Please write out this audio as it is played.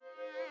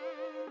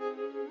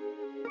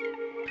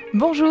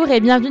Bonjour et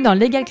bienvenue dans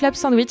Legal Club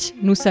Sandwich.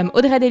 Nous sommes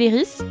Audrey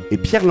Deléris et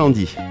Pierre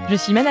Landy. Je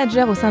suis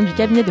manager au sein du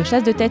cabinet de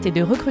chasse de tête et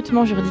de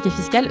recrutement juridique et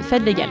fiscal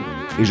Fed Legal.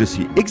 Et je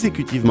suis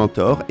executive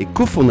mentor et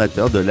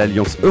cofondateur de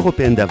l'Alliance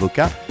européenne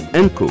d'avocats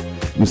ENCO.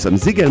 Nous sommes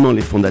également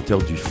les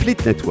fondateurs du Fleet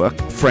Network,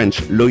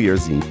 French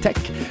Lawyers in Tech,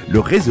 le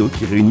réseau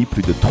qui réunit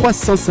plus de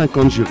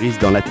 350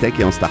 juristes dans la tech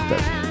et en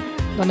start-up.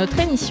 Dans notre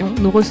émission,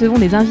 nous recevons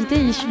des invités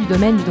issus du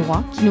domaine du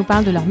droit qui nous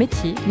parlent de leur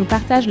métier, nous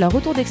partagent leur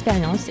retour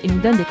d'expérience et nous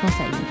donnent des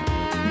conseils.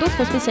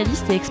 D'autres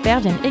spécialistes et experts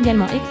viennent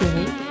également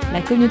éclairer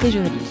la communauté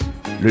juridique.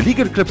 Le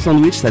Legal Club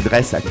Sandwich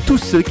s'adresse à tous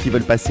ceux qui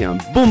veulent passer un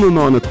bon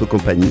moment en notre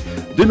compagnie,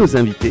 de nos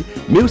invités,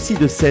 mais aussi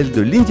de celle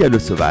de Lyndia Le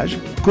Sauvage,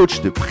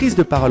 coach de prise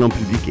de parole en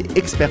public et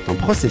experte en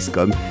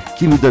processcom,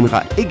 qui nous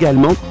donnera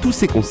également tous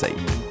ses conseils.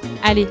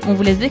 Allez, on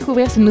vous laisse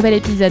découvrir ce nouvel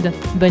épisode.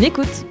 Bonne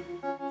écoute!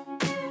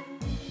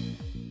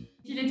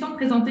 Il est temps de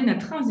présenter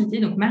notre invitée,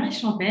 donc Marie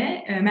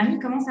Champet. Marie,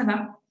 comment ça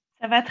va?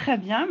 Ça va très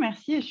bien,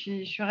 merci.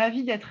 Je suis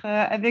ravie d'être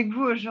avec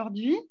vous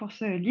aujourd'hui pour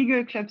ce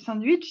Legal Club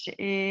Sandwich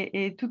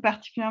et tout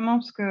particulièrement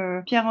parce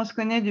que Pierre, on se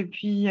connaît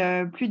depuis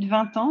plus de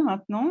 20 ans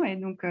maintenant et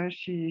donc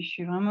je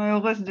suis vraiment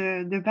heureuse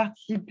de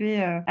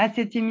participer à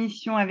cette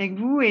émission avec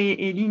vous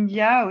et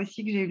Lyndia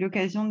aussi que j'ai eu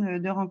l'occasion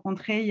de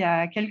rencontrer il y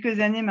a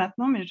quelques années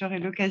maintenant, mais j'aurai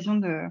l'occasion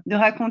de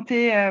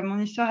raconter mon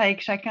histoire avec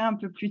chacun un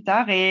peu plus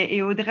tard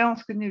et Audrey, on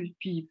se connaît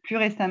depuis plus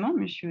récemment,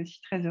 mais je suis aussi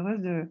très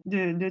heureuse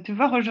de te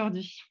voir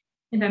aujourd'hui.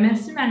 Eh ben,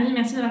 merci Marie,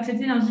 merci d'avoir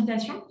accepté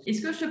l'invitation. Et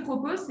ce que je te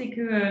propose, c'est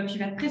que tu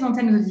vas te présenter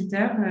à nos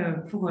auditeurs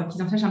pour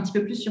qu'ils en sachent un petit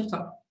peu plus sur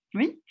toi.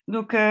 Oui,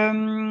 donc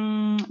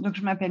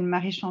je m'appelle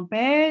Marie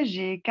Champet,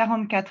 j'ai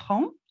 44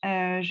 ans.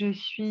 Je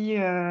suis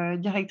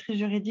directrice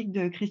juridique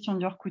de Christian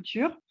Dior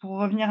Couture. Pour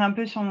revenir un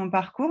peu sur mon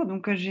parcours,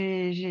 donc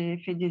j'ai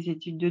fait des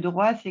études de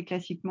droit, c'est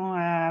classiquement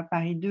à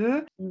Paris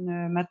 2.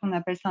 Maintenant, on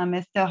appelle ça un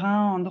Master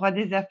 1 en droit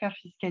des affaires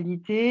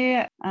fiscalité.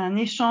 Un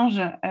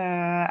échange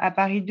à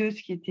Paris 2,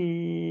 ce qui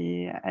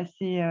était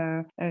assez...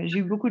 j'ai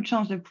eu beaucoup de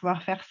chance de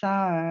pouvoir faire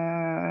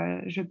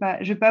ça. Je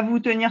vais pas vous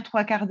tenir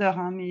 3/4 d'heure,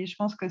 hein, mais je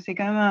pense que c'est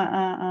quand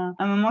même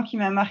un moment qui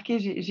m'a marqué.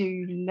 J'ai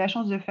eu la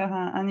chance de faire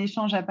un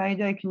échange à Paris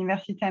 2 avec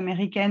l'université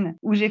américaine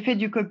où j'ai fait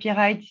du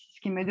copyright, ce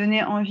qui m'a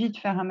donné envie de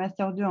faire un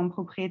Master 2 en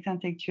propriété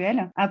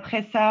intellectuelle.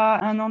 Après ça,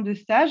 1 an de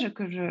stage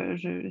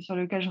sur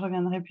lequel je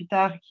reviendrai plus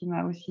tard, qui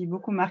m'a aussi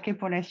beaucoup marqué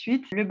pour la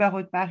suite. Le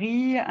barreau de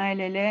Paris, un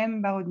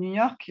LLM, barreau de New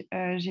York.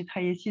 J'ai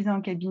travaillé 6 ans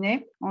en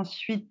cabinet.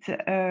 Ensuite,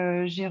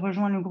 j'ai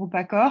rejoint le groupe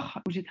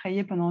Accor, où j'ai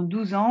travaillé pendant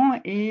 12 ans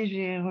et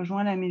j'ai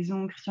rejoint la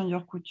maison Christian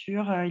Dior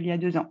Couture il y a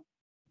 2 ans,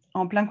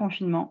 en plein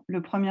confinement,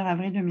 le 1er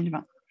avril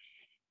 2020.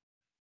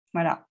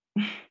 Voilà.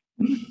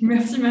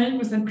 Merci Marie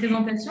pour cette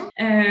présentation.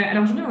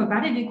 Alors aujourd'hui, on va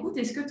parler d'écoute.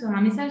 Est-ce que tu as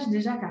un message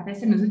déjà à faire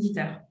passer à nos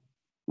auditeurs?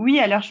 Oui,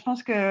 alors je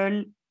pense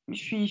que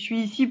je suis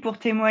ici pour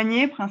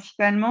témoigner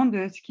principalement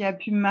de ce qui a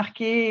pu me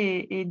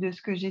marquer et de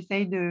ce que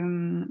j'essaye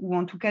ou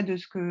en tout cas de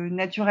ce que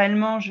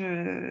naturellement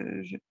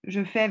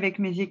je fais avec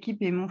mes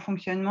équipes et mon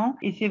fonctionnement.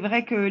 Et c'est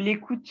vrai que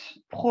l'écoute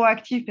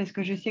proactive, parce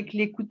que je sais que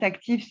l'écoute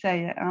active, ça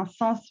a un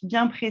sens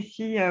bien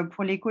précis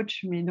pour les coachs,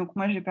 mais donc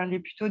moi, je vais parler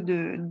plutôt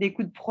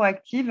d'écoute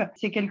proactive.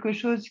 C'est quelque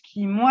chose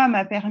qui, moi,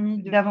 m'a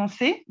permis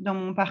d'avancer dans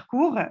mon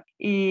parcours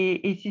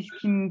et c'est ce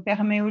qui me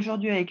permet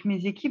aujourd'hui avec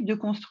mes équipes de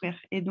construire.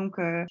 Et donc,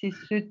 c'est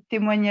ce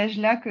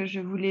témoignage-là que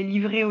je voulais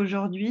livrer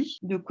aujourd'hui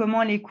de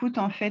comment l'écoute,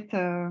 en fait,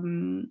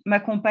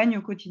 m'accompagne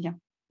au quotidien.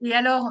 Et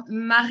alors,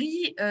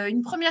 Marie,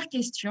 une première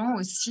question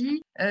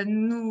aussi.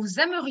 Nous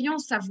aimerions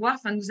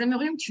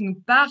que tu nous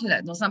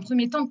parles dans un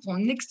premier temps de ton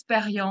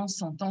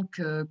expérience en tant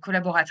que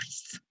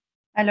collaboratrice.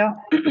 Alors,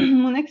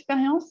 mon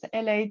expérience,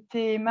 elle a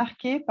été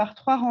marquée par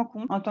 3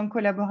 rencontres en tant que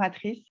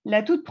collaboratrice.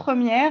 La toute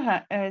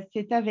première,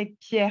 c'était avec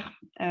Pierre.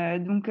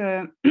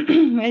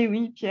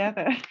 Oui, Pierre,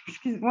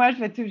 excuse-moi, je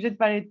vais être obligée de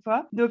parler de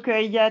toi. Donc,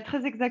 il y a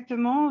très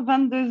exactement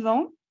 22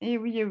 ans. Et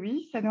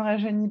oui, ça ne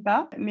rajeunit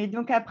pas. Mais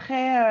donc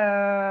après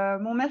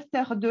mon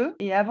Master 2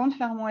 et avant de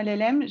faire mon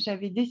LLM,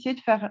 j'avais décidé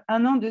de faire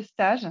 1 an de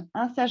stage,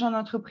 un stage en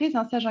entreprise,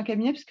 un stage en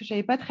cabinet, parce que je ne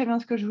savais pas très bien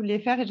ce que je voulais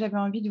faire et j'avais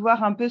envie de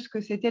voir un peu ce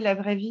que c'était la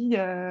vraie vie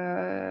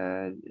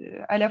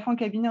à la fois en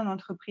cabinet et en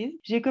entreprise.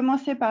 J'ai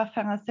commencé par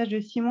faire un stage de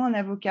 6 mois en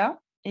avocat.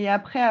 Et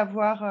après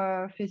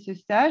avoir fait ce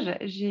stage,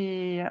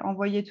 j'ai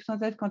envoyé tout un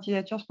tas de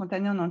candidatures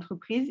spontanées en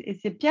entreprise et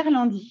c'est Pierre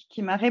Landy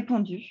qui m'a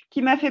répondu,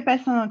 qui m'a fait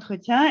passer un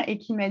entretien et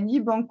qui m'a dit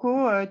 «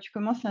 Banco, tu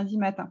commences lundi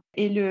matin ».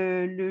 Et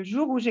le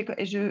jour où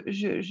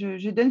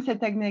je donne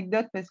cette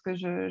anecdote parce que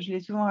je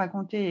l'ai souvent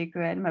racontée et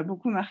qu'elle m'a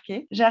beaucoup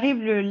marquée.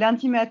 J'arrive le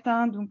lundi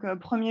matin, donc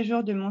premier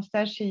jour de mon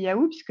stage chez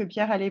Yahoo, puisque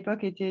Pierre à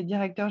l'époque était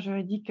directeur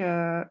juridique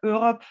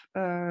Europe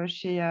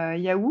chez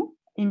Yahoo.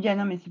 Il me dit « Ah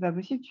non, mais c'est pas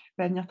possible, tu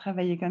peux pas venir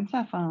travailler comme ça.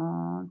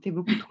 Enfin, t'es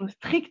beaucoup trop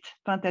strict.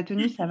 Enfin, ta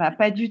tenue, ça va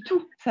pas du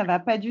tout. Ça va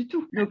pas du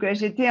tout. » Donc,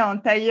 j'étais en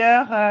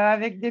tailleur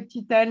avec des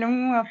petits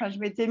talons. Enfin, je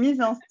m'étais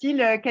mise en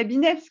style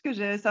cabinet parce que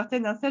je sortais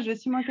d'un stage de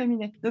 6 mois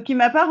cabinet. Donc, il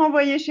m'a pas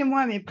renvoyée chez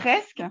moi, mais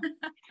presque.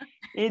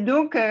 Et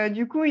donc,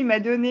 du coup, il m'a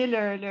donné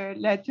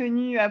la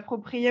tenue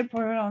appropriée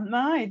pour le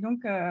lendemain. Et donc,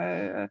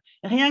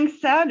 rien que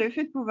ça, le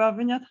fait de pouvoir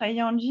venir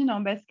travailler en jean,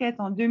 en basket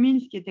en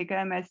 2000, ce qui était quand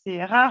même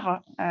assez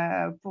rare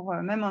pour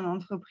même en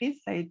entreprise,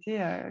 ça a été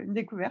une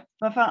découverte.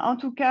 Enfin, en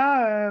tout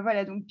cas,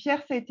 voilà. Donc,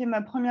 Pierre, ça a été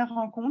ma première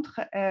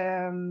rencontre.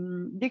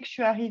 Dès que je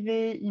suis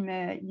arrivée, il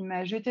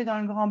m'a jetée dans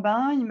le grand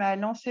bain. Il m'a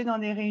lancée dans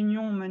des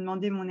réunions, on me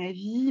demandait mon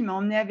avis. Il m'a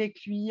emmenée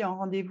avec lui en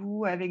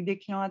rendez-vous avec des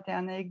clients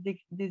internes, avec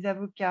des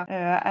avocats,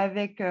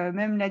 avec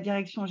même la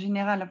direction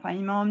générale. Enfin,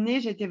 il m'a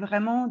emmenée, j'étais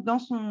vraiment dans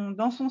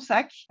son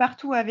sac,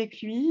 partout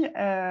avec lui.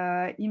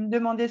 Il me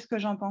demandait ce que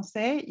j'en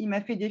pensais. Il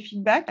m'a fait des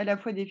feedbacks, à la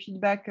fois des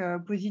feedbacks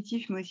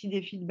positifs, mais aussi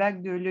des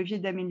feedbacks de levier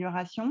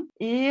d'amélioration.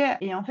 Et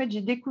en fait,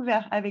 j'ai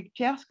découvert avec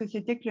Pierre ce que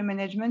c'était que le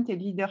management et le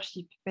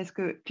leadership. Parce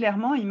que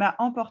clairement, il m'a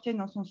emporté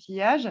dans son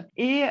sillage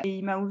et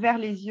il m'a ouvert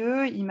les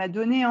yeux, il m'a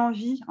donné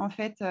envie, en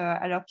fait.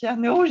 Alors Pierre,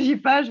 ne rougis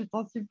pas, je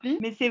t'en supplie.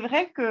 Mais c'est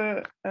vrai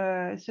que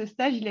ce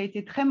stage, il a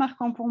été très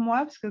marquant pour moi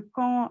parce que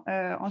quand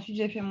ensuite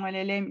j'ai fait mon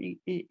LLM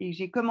et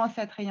j'ai commencé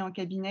à travailler en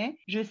cabinet,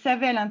 je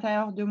savais à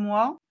l'intérieur de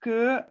moi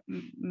que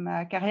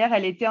ma carrière,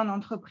 elle était en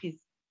entreprise.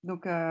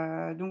 Donc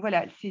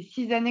voilà, ces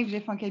 6 années que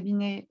j'ai fait en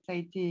cabinet, ça a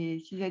été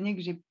 6 années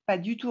que j'ai pas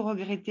du tout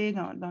regretté,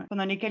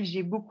 pendant lesquelles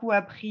j'ai beaucoup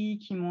appris,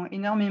 qui m'ont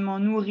énormément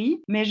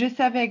nourri. Mais je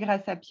savais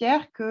grâce à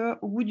Pierre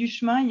qu'au bout du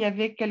chemin, il y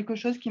avait quelque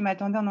chose qui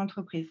m'attendait en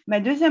entreprise. Ma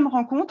deuxième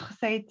rencontre,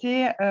 ça a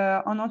été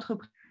en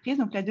entreprise.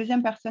 Donc, la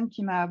deuxième personne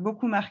qui m'a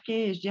beaucoup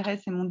marquée, et je dirais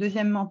c'est mon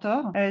deuxième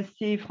mentor,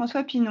 c'est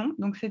François Pinon.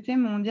 Donc, c'était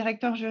mon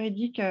directeur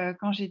juridique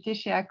quand j'étais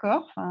chez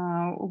Accor.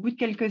 Enfin, au bout de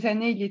quelques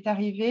années, il est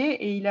arrivé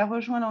et il a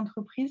rejoint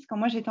l'entreprise quand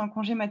moi j'étais en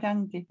congé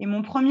maternité. Et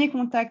mon premier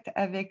contact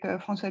avec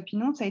François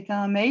Pinon, ça a été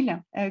un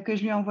mail que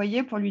je lui ai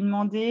envoyé pour lui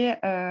demander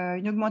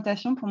une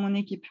augmentation pour mon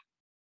équipe.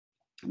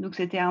 Donc,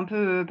 c'était un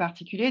peu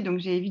particulier. Donc,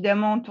 j'ai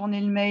évidemment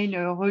tourné le mail,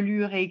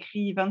 relu,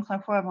 réécrit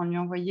 25 fois avant de lui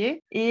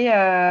envoyer. Et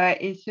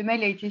ce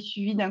mail a été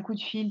suivi d'un coup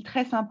de fil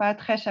très sympa,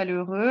 très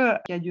chaleureux,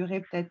 qui a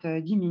duré peut-être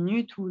 10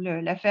 minutes, où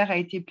l'affaire a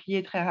été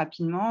pliée très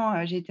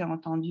rapidement. J'ai été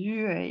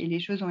entendue et les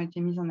choses ont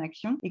été mises en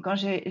action. Et quand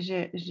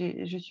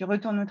je suis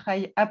retournée au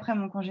travail après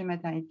mon congé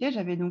maternité,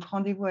 j'avais donc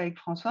rendez-vous avec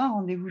François, un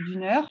rendez-vous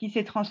d'1 heure, qui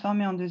s'est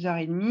transformé en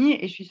 2h30.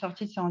 Et je suis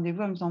sortie de ce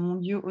rendez-vous en me disant, mon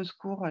Dieu, au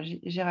secours,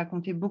 j'ai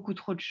raconté beaucoup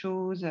trop de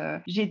choses,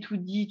 j'ai tout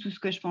dit, tout ce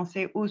que je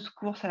pensais, au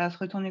secours, ça va se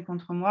retourner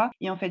contre moi.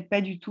 Et en fait, pas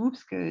du tout,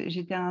 parce que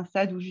j'étais à un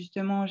stade où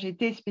justement,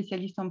 j'étais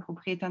spécialiste en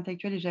propriété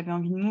intellectuelle et j'avais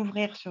envie de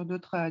m'ouvrir sur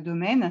d'autres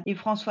domaines. Et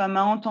François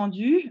m'a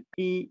entendu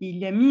et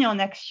il a mis en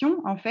action,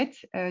 en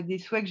fait, des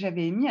souhaits que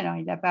j'avais émis. Alors,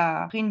 il n'a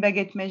pas pris une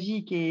baguette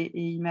magique et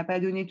il m'a pas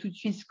donné tout de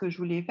suite ce que je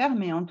voulais faire,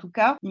 mais en tout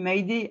cas, il m'a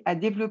aidé à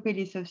développer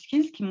les soft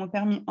skills qui m'ont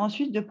permis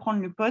ensuite de prendre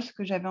le poste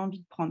que j'avais envie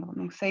de prendre.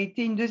 Donc, ça a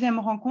été une deuxième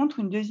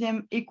rencontre, une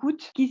deuxième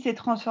écoute qui s'est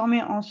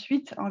transformée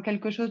ensuite en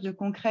quelque chose de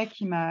concret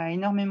qui m'a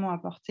énormément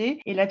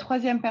apporté. Et la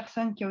troisième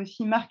personne qui a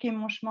aussi marqué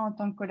mon chemin en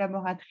tant que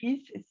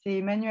collaboratrice, c'est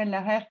Emmanuel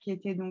Larère, qui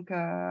était donc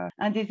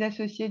un des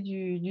associés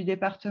du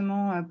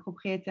département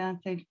propriété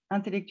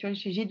intellectuelle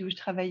chez Gide où je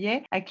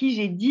travaillais, à qui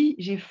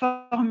j'ai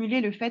formulé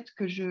le fait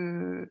que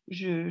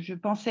je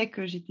pensais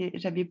que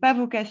j'avais pas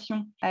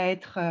vocation à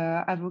être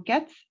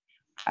avocate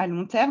à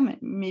long terme,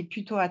 mais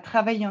plutôt à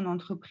travailler en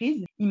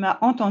entreprise. Il m'a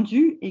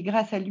entendu et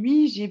grâce à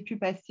lui, j'ai pu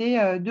passer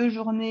 2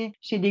 journées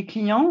chez des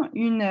clients,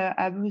 une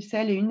à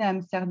Bruxelles et une à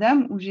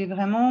Amsterdam, où j'ai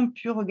vraiment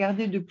pu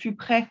regarder de plus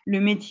près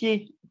le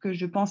métier que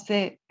je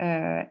pensais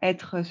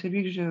être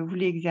celui que je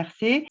voulais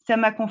exercer. Ça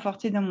m'a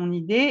conforté dans mon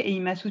idée et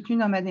il m'a soutenu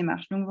dans ma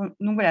démarche. Donc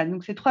voilà,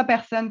 donc ces 3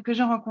 personnes que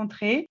j'ai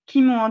rencontrées,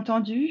 qui m'ont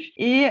entendu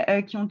et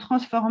qui ont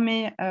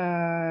transformé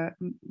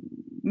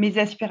mes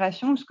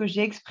aspirations, ce que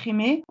j'ai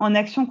exprimé en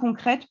actions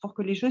concrètes pour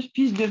que les choses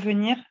puissent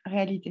devenir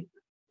réalité.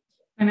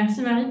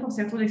 Merci Marie pour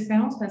ce retour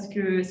d'expérience parce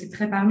que c'est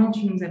très parlant.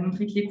 Tu nous as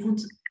montré que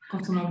l'écoute,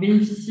 quand on en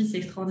bénéficie, c'est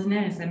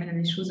extraordinaire et ça mène à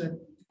des choses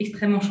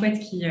extrêmement chouettes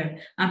qui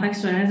impactent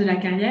sur le reste de la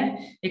carrière.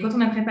 Et quand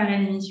on a préparé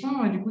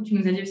l'émission, du coup, tu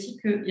nous as dit aussi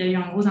qu'il y a eu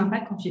un gros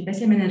impact quand tu es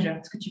passé manager.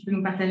 Est-ce que tu peux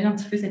nous partager un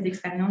petit peu cette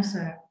expérience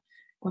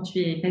quand tu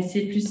es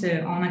passé plus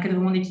en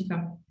encadrement d'équipe?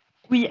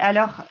 Oui,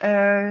 alors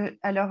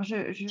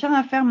je tiens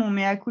à faire mon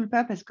mea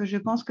culpa parce que je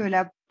pense que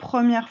la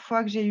première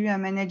fois que j'ai eu à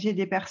manager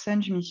des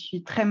personnes, je m'y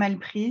suis très mal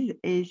prise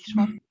et je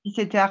pense que si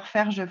c'était à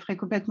refaire, je ferais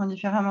complètement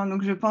différemment.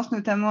 Donc, je pense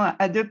notamment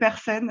à 2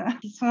 personnes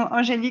qui sont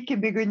Angélique et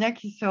Bégonia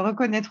qui se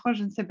reconnaîtront.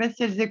 Je ne sais pas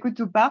si elles écoutent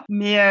ou pas,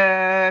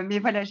 mais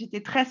voilà,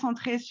 j'étais très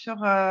centrée sur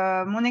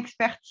mon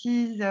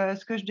expertise,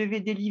 ce que je devais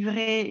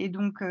délivrer et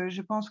donc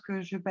je pense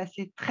que je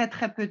passais très,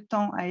 très peu de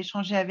temps à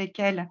échanger avec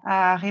elles,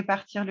 à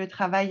répartir le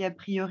travail, à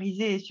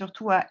prioriser et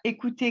surtout à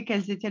écouter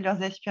quelles étaient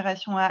leurs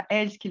aspirations à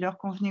elles, ce qui leur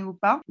convenait ou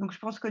pas. Donc, je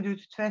pense que de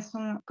toute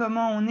façon,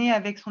 comment on est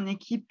avec son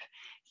équipe,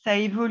 ça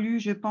évolue,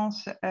 je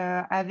pense,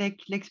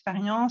 avec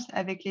l'expérience,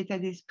 avec l'état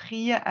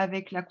d'esprit,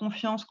 avec la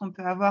confiance qu'on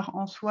peut avoir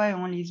en soi et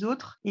en les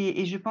autres.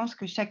 Et je pense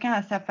que chacun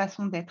a sa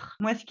façon d'être.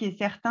 Moi, ce qui est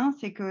certain,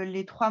 c'est que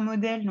les 3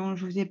 modèles dont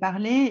je vous ai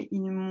parlé,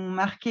 ils m'ont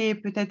marqué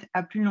peut-être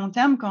à plus long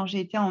terme quand j'ai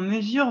été en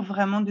mesure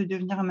vraiment de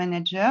devenir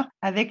manager,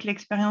 avec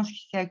l'expérience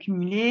qui s'est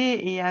accumulée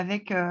et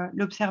avec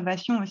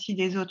l'observation aussi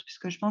des autres. Parce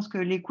que je pense que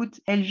l'écoute,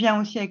 elle vient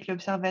aussi avec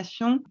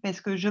l'observation,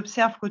 parce que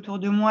j'observe qu'autour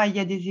de moi, il y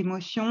a des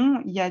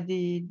émotions, il y a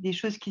des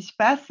choses qui se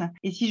passent.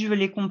 Et si je veux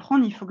les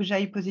comprendre, il faut que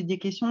j'aille poser des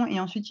questions et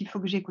ensuite, il faut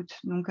que j'écoute.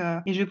 Donc,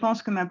 et je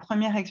pense que ma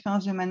première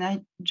expérience de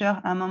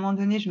manager, à un moment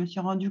donné, je me suis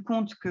rendu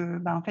compte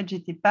que, en fait,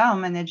 j'étais pas un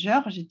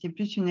manager, j'étais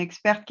plus une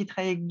experte qui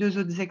travaillait avec 2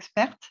 autres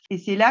expertes. Et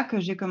c'est là que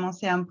j'ai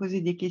commencé à me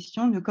poser des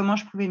questions de comment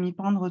je pouvais m'y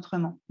prendre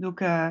autrement.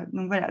 Donc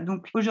voilà.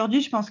 Donc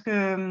aujourd'hui, je pense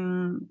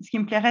que ce qui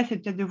me plairait, c'est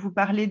peut-être de vous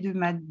parler de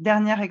ma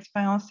dernière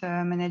expérience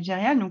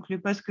managériale, donc le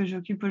poste que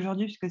j'occupe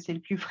aujourd'hui, puisque c'est le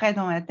plus frais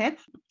dans ma tête.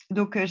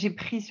 Donc, j'ai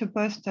pris ce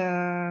poste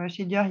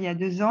chez Dior il y a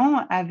 2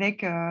 ans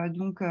avec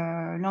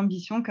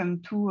l'ambition,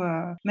 comme tout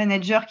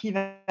manager qui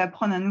va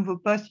prendre un nouveau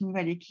poste, une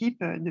nouvelle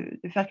équipe, de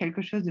faire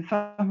quelque chose de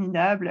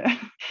formidable,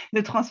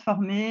 de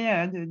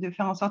transformer, de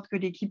faire en sorte que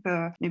l'équipe,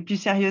 mais plus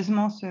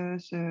sérieusement,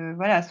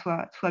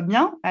 soit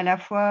bien, à la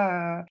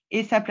fois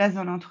ait sa place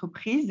dans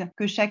l'entreprise,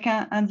 que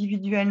chacun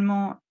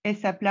individuellement ait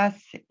sa place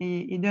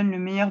et donne le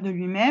meilleur de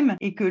lui-même,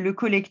 et que le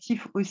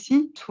collectif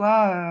aussi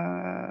soit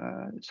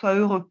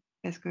heureux.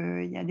 Parce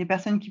qu'il y a des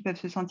personnes qui peuvent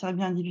se sentir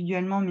bien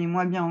individuellement, mais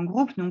moins bien en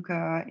groupe. Donc,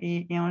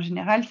 et en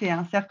général, c'est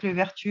un cercle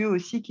vertueux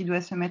aussi qui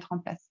doit se mettre en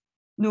place.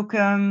 Donc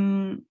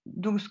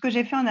ce que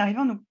j'ai fait en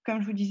arrivant, donc,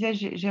 comme je vous disais,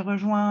 j'ai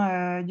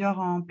rejoint Dior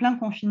en plein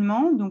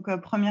confinement. Donc,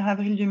 1er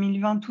avril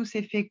 2020, tout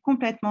s'est fait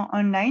complètement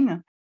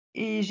online.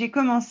 Et j'ai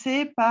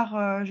commencé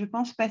par, je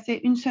pense, passer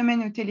une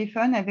semaine au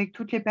téléphone avec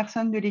toutes les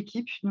personnes de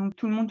l'équipe, donc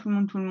tout le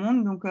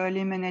monde, donc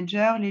les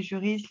managers, les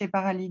juristes, les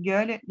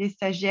paralegals, les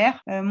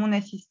stagiaires, mon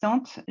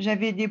assistante.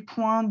 J'avais des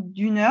points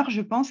d'1 heure,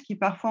 je pense, qui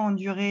parfois ont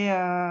duré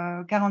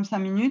 45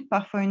 minutes,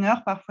 parfois 1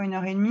 heure, parfois 1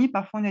 heure et demie.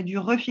 Parfois, on a dû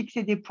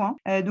refixer des points.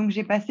 Donc,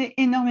 j'ai passé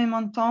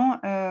énormément de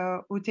temps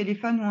au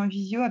téléphone ou en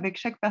visio avec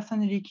chaque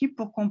personne de l'équipe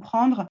pour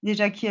comprendre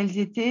déjà qui elles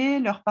étaient,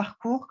 leur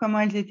parcours, comment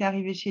elles étaient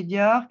arrivées chez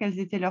Dior, quelles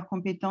étaient leurs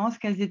compétences,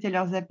 quelles étaient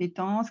leurs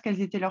appétences,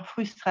 quelles étaient leurs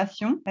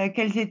frustrations,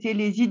 quelles étaient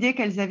les idées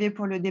qu'elles avaient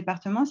pour le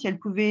département, si elles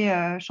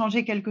pouvaient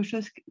changer quelque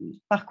chose,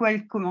 par quoi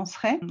elles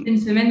commenceraient. Une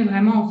semaine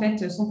vraiment, en fait,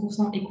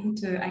 100%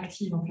 écoute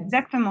active, en fait.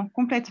 Exactement,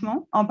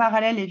 complètement. En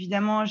parallèle,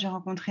 évidemment, j'ai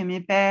rencontré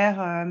mes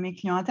pairs, mes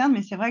clients internes,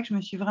 mais c'est vrai que je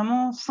me suis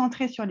vraiment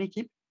centrée sur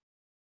l'équipe.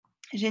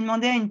 J'ai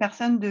demandé à une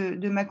personne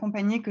de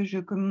m'accompagner que je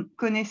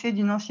connaissais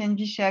d'une ancienne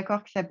vie chez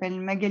Accor qui s'appelle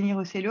Magali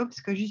Rossello,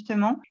 parce que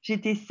justement,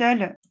 j'étais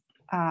seule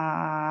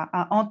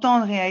à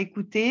entendre et à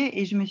écouter,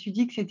 et je me suis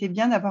dit que c'était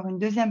bien d'avoir une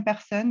deuxième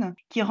personne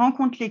qui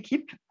rencontre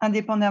l'équipe,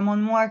 indépendamment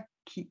de moi,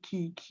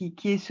 qui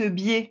est ce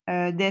biais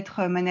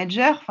d'être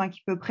manager, enfin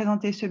qui peut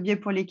présenter ce biais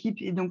pour l'équipe,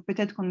 et donc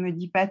peut-être qu'on ne me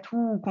dit pas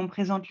tout ou qu'on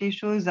présente les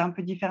choses un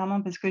peu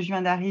différemment parce que je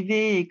viens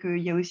d'arriver et qu'il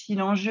y a aussi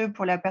l'enjeu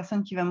pour la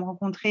personne qui va me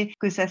rencontrer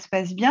que ça se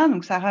passe bien,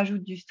 donc ça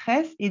rajoute du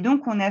stress. Et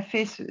donc on a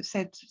fait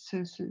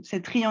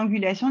cette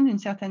triangulation d'une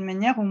certaine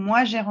manière où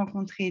moi j'ai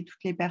rencontré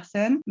toutes les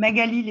personnes,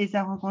 Magali les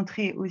a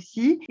rencontrées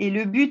aussi, et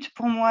le but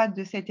pour moi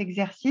de cet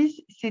exercice,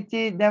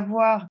 c'était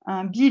d'avoir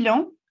un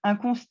bilan, un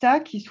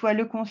constat qui soit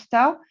le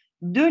constat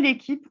de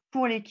l'équipe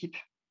pour l'équipe.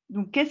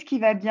 Donc, qu'est-ce qui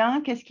va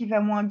bien, qu'est-ce qui va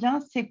moins bien,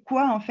 c'est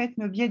quoi en fait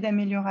nos biais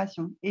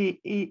d'amélioration.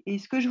 Et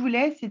ce que je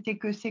voulais, c'était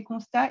que ces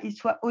constats ils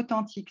soient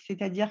authentiques.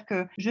 C'est-à-dire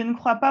que je ne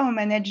crois pas au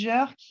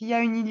manager qui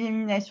a une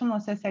illumination dans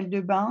sa salle de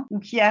bain ou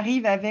qui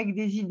arrive avec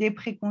des idées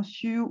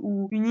préconçues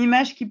ou une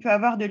image qu'il peut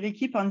avoir de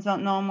l'équipe en disant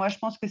non, moi je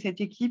pense que cette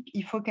équipe,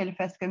 il faut qu'elle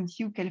fasse comme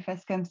ci ou qu'elle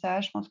fasse comme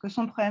ça. Je pense que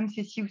son problème,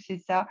 c'est ci ou c'est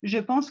ça. Je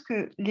pense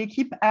que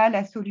l'équipe a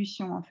la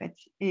solution en fait.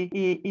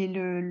 Et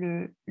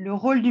le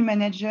rôle du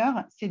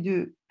manager, c'est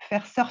de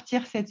faire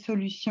sortir cette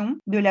solution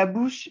de la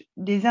bouche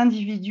des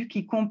individus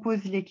qui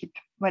composent l'équipe.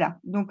 Voilà.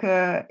 Donc,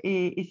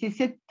 et c'est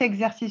cet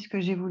exercice que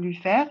j'ai voulu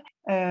faire.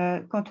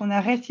 Quand on a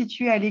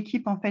restitué à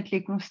l'équipe en fait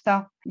les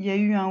constats, il y a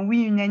eu un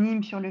oui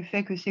unanime sur le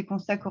fait que ces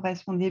constats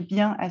correspondaient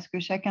bien à ce que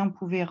chacun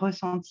pouvait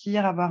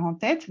ressentir, avoir en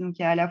tête. Donc,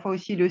 il y a à la fois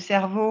aussi le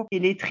cerveau et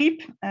les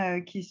tripes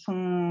qui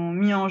sont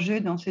mis en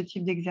jeu dans ce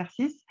type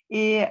d'exercice.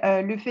 Et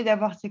le fait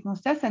d'avoir ces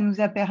constats, ça nous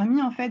a permis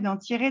en fait d'en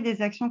tirer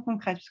des actions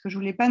concrètes, parce que je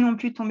voulais pas non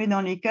plus tomber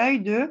dans l'écueil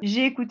de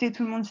j'ai écouté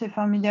tout le monde, c'est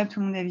formidable, tout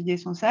le monde a vidé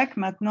son sac,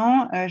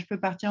 maintenant je peux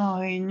partir en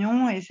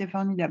réunion et c'est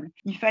formidable.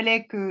 Il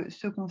fallait que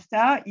ce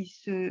constat, il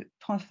se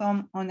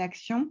transforme en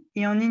action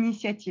et en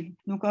initiative.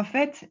 Donc en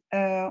fait,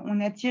 on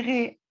a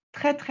tiré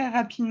très très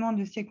rapidement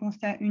de ces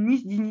constats une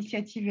liste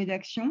d'initiatives et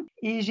d'actions,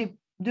 et j'ai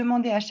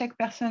demander à chaque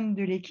personne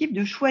de l'équipe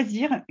de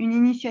choisir une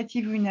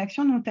initiative ou une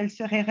action dont elle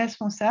serait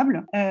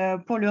responsable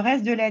pour le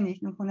reste de l'année.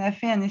 Donc, on a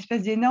fait un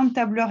espèce d'énorme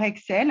tableur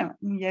Excel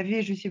où il y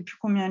avait, je ne sais plus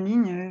combien de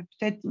lignes,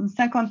 peut-être une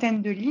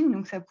cinquantaine de lignes.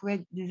 Donc, ça pouvait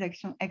être des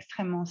actions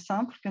extrêmement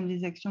simples comme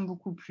des actions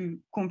beaucoup plus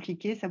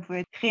compliquées. Ça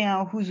pouvait être créer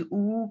un who's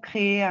who,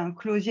 créer un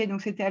closier.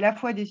 Donc, c'était à la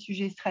fois des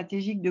sujets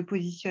stratégiques de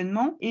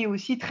positionnement et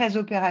aussi très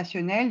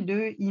opérationnels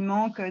il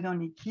manque dans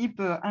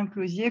l'équipe un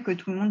closier que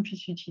tout le monde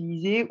puisse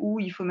utiliser ou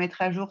il faut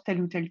mettre à jour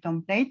tel ou tel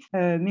template.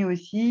 Mais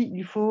aussi,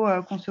 il faut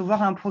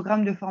concevoir un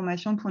programme de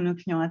formation pour nos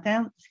clients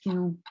internes, ce qui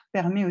nous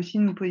permet aussi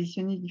de nous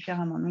positionner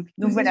différemment.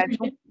 Donc voilà.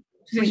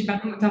 Je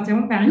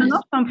t'interromps, Marie. Non,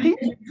 je t'en prie.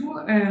 Du coup,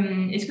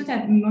 est-ce que tu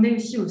as demandé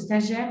aussi aux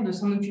stagiaires de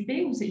s'en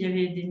occuper ou il y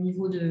avait des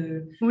niveaux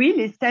de… Oui,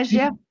 les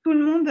stagiaires, tout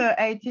le monde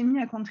a été mis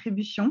à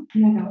contribution.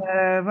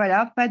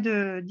 Voilà, pas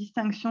de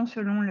distinction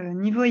selon le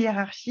niveau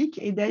hiérarchique.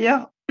 Et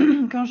d'ailleurs,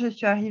 quand je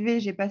suis arrivée,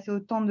 j'ai passé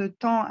autant de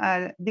temps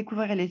à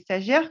découvrir les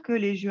stagiaires que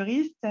les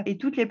juristes et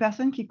toutes les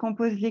personnes qui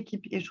composent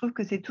l'équipe. Et je trouve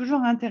que c'est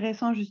toujours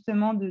intéressant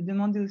justement de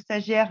demander aux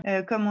stagiaires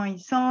comment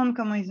ils sentent,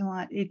 comment ils ont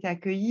été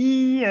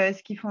accueillis,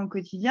 ce qu'ils font au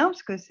quotidien,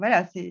 parce que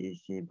voilà,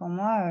 c'est pour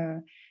moi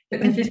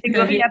une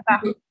catégorie à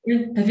part.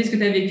 Oui, tu as fait ce que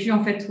tu as vécu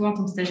en fait, toi, en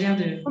tant que stagiaire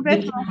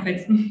Complètement. En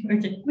fait.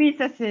 Okay. Oui,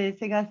 ça c'est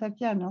grâce à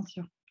Pierre, bien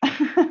sûr.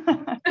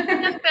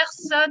 Combien de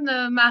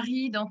personnes,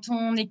 Marie, dans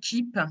ton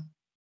équipe?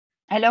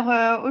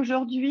 Alors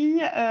aujourd'hui,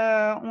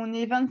 on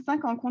est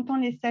 25 en comptant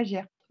les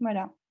stagiaires.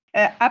 Voilà.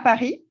 À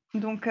Paris.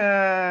 Donc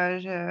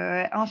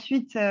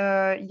ensuite,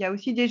 il y a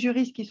aussi des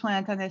juristes qui sont à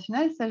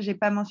l'international. Ça, je n'ai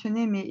pas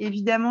mentionné, mais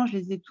évidemment, je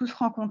les ai tous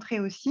rencontrés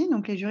aussi.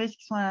 Donc les juristes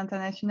qui sont à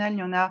l'international, il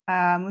y en a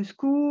à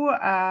Moscou,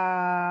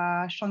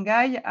 à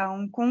Shanghai, à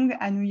Hong Kong,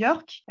 à New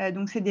York.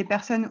 Donc c'est des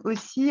personnes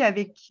aussi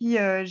avec qui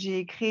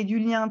j'ai créé du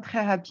lien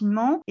très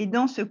rapidement. Et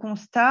dans ce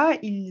constat,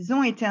 ils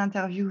ont été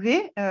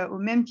interviewés au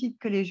même titre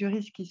que les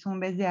juristes qui sont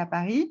basés à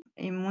Paris.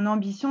 Et mon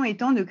ambition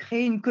étant de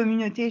créer une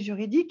communauté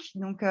juridique.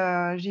 Donc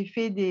j'ai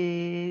fait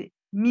des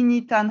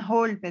mini town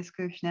hall parce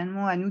que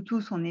finalement à nous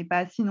tous on n'est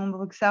pas si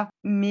nombreux que ça,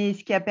 mais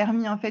ce qui a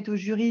permis en fait aux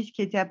juristes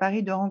qui étaient à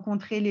Paris de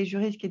rencontrer les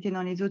juristes qui étaient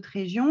dans les autres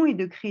régions et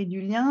de créer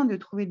du lien, de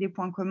trouver des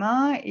points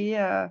communs et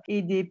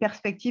des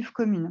perspectives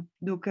communes.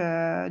 Donc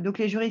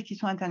les juristes qui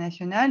sont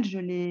internationaux,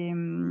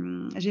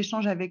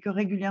 j'échange avec eux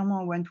régulièrement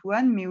en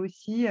one-to-one, mais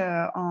aussi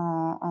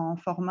en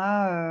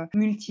format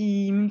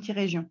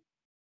multi-région.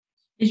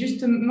 Et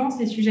justement,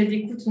 ces sujets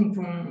d'écoute,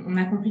 on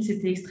a compris que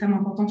c'était extrêmement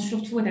important,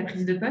 surtout à ta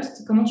prise de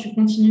poste. Comment tu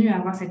continues à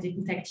avoir cette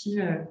écoute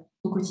active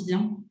au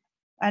quotidien?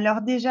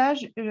 Alors déjà,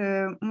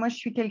 moi, je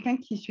suis quelqu'un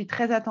qui suis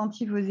très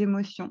attentive aux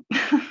émotions.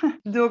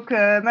 Donc,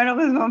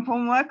 malheureusement pour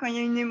moi, quand il y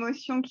a une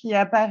émotion qui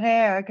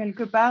apparaît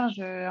quelque part,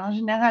 j'ai en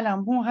général un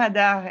bon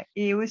radar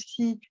et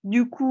aussi,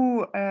 du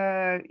coup,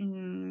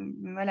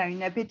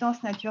 une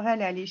appétence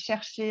naturelle à aller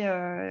chercher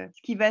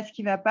ce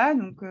qui va pas.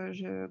 Donc,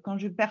 quand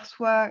je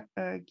perçois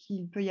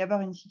qu'il peut y avoir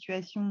une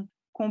situation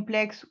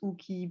complexe ou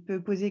qui peut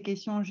poser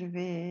question, je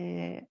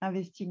vais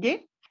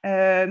investiguer.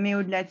 Mais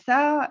au-delà de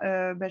ça,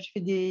 je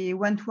fais des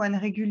one-to-one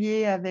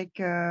réguliers avec,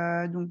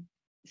 donc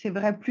c'est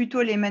vrai,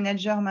 plutôt les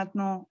managers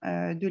maintenant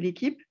de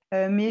l'équipe,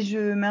 mais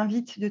je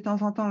m'invite de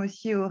temps en temps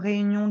aussi aux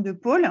réunions de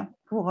pôle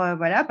pour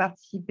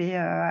participer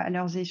à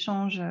leurs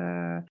échanges.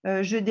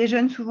 Je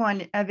déjeune souvent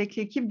avec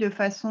l'équipe de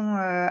façon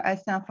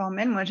assez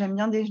informelle. Moi, j'aime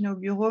bien déjeuner au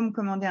bureau, me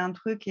commander un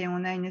truc et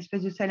on a une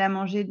espèce de salle à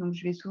manger. Donc,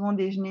 je vais souvent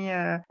déjeuner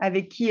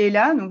avec qui est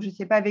là. Donc, je ne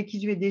sais pas avec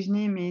qui je vais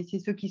déjeuner, mais c'est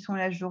ceux qui sont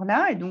là ce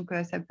jour-là. Et donc,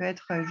 ça peut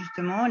être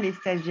justement les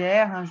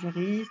stagiaires, un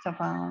juriste,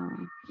 enfin,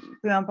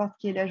 peu importe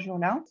qui est là ce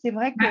jour-là. C'est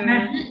vrai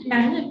que…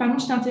 Marie, pardon,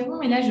 je t'interromps,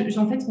 mais là,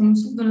 en fait, on me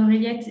souffle dans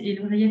l'oreillette et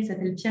l'oreillette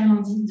s'appelle Pierre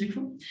Landy, du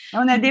coup.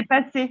 On a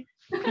dépassé.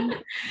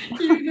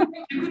 Qui me demande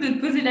du coup de te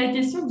poser la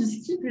question du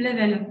skip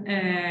level.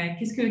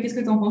 Qu'est-ce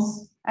que tu en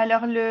penses?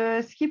 Alors,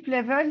 le skip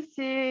level,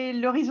 c'est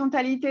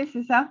l'horizontalité,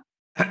 c'est ça?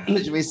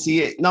 Je vais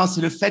essayer. Non, c'est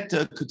le fait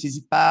que tu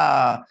n'hésites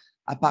pas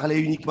à parler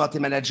uniquement à tes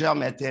managers,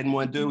 mais à tes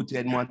N-2 ou tes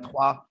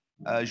N-3,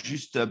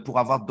 juste pour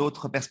avoir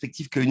d'autres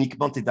perspectives que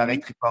uniquement tes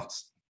direct reports.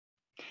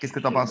 Qu'est-ce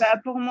que tu en penses?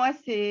 Pour moi,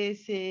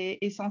 c'est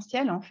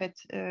essentiel en fait.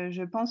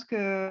 Je pense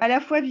que à la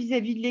fois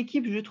vis-à-vis de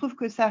l'équipe, je trouve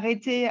que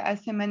s'arrêter à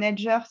ses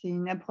managers, c'est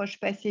une approche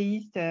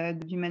passéiste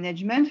du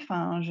management.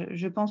 Enfin,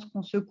 je pense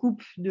qu'on se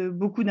coupe de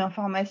beaucoup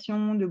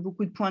d'informations, de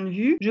beaucoup de points de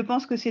vue. Je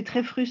pense que c'est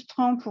très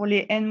frustrant pour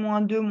les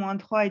N-2,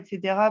 -3, etc.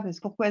 Parce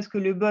que pourquoi est-ce que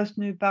le boss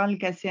ne parle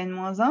qu'à ses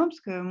N-1? Parce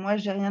que moi,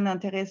 j'ai rien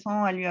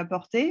d'intéressant à lui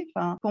apporter.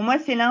 Enfin, pour moi,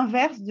 c'est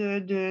l'inverse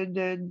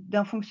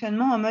d'un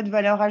fonctionnement en mode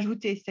valeur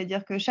ajoutée.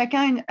 C'est-à-dire que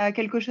chacun a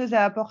quelque chose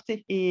à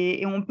apporter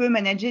et on peut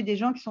manager des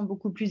gens qui sont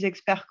beaucoup plus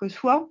experts que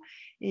soi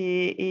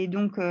Et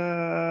donc,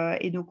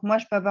 moi,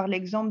 je peux avoir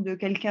l'exemple de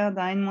quelqu'un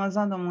d'un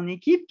N-1 dans mon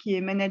équipe qui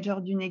est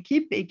manager d'une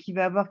équipe et qui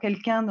va avoir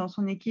quelqu'un dans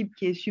son équipe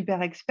qui est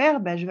super expert.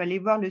 Je vais aller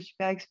voir le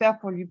super expert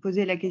pour lui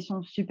poser la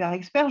question super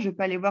expert. Je ne vais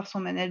pas aller voir son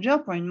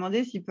manager pour lui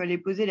demander s'il peut aller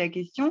poser la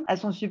question à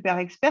son super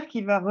expert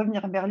qui va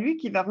revenir vers lui,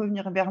 qui va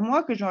revenir vers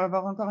moi, que je vais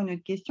avoir encore une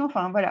autre question.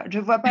 Enfin, voilà, je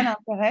ne vois pas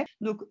l'intérêt.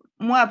 Donc,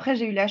 moi, après,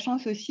 j'ai eu la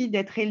chance aussi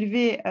d'être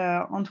élevée,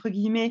 entre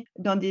guillemets,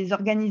 dans des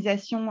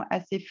organisations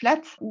assez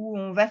flat où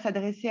on va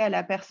s'adresser à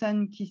la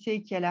personne qui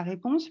sait qui a la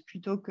réponse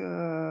plutôt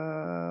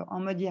qu'en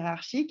mode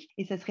hiérarchique.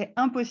 Et ça serait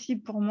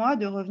impossible pour moi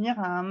de revenir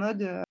à un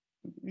mode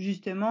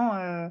justement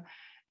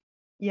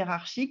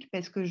hiérarchique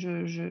parce que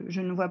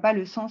je ne vois pas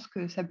le sens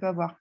que ça peut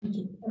avoir.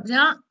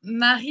 Bien,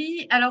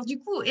 Marie. Alors du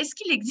coup, est-ce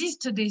qu'il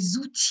existe des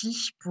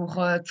outils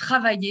pour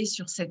travailler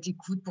sur cette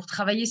écoute, pour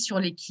travailler sur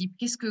l'équipe?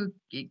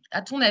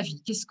 À ton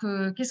avis, qu'est-ce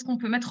qu'on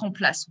peut mettre en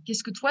place?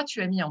 Qu'est-ce que toi,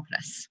 tu as mis en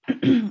place?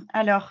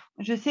 Alors,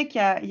 je sais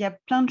qu'il y a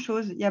plein de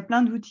choses, il y a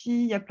plein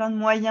d'outils, il y a plein de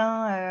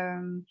moyens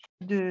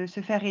de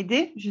se faire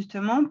aider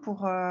justement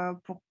pour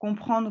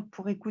comprendre,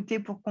 pour écouter,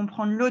 pour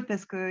comprendre l'autre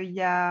parce qu'il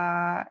y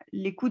a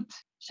l'écoute.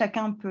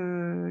 Chacun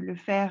peut le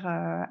faire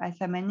à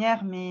sa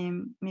manière, mais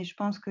je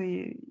pense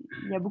qu'il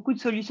y a beaucoup de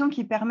solutions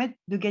qui permettent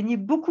de gagner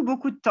beaucoup,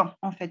 beaucoup de temps,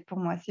 en fait, pour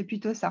moi. C'est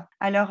plutôt ça.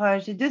 Alors,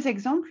 j'ai 2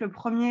 exemples. Le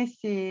premier,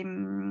 c'est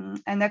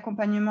un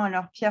accompagnement.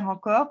 Alors, Pierre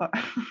encore.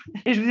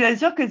 Et je vous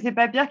assure que ce n'est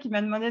pas Pierre qui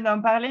m'a demandé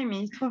d'en parler,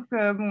 mais il se trouve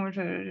que bon,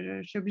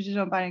 je suis obligée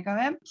d'en parler quand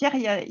même. Pierre,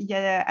 il y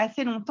a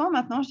assez longtemps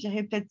maintenant, je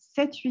dirais peut-être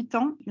 7-8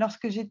 ans,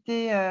 lorsque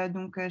j'étais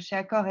chez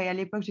Accor et à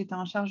l'époque, j'étais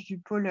en charge du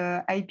pôle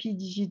IP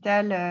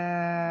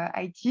Digital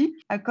IT.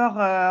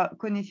 Accor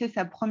connaissait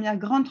sa première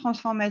grande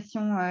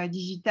transformation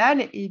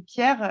digitale et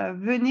Pierre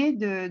venait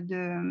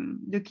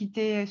de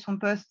quitter son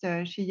poste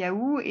chez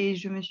Yahoo et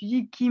je me suis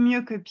dit, qui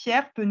mieux que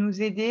Pierre peut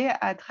nous aider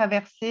à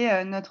traverser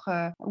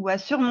ou à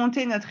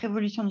surmonter notre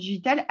évolution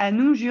digitale à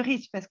nous,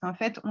 juristes, parce qu'en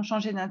fait, on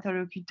changeait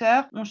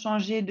d'interlocuteur, on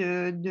changeait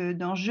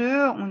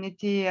d'enjeu, on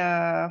était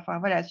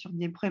sur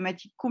des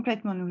problématiques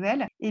complètement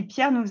nouvelles. Et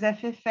Pierre nous a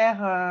fait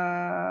faire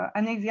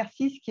un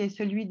exercice qui est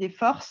celui des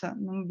forces.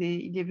 Donc,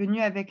 il est venu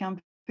avec un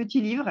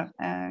petit livre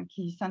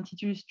qui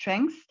s'intitule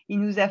Strengths.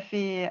 Il nous a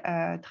fait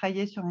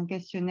travailler sur un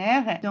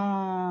questionnaire.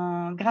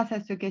 Grâce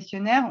à ce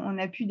questionnaire, on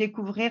a pu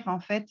découvrir en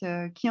fait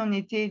qui on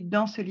était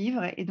dans ce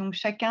livre. Et donc,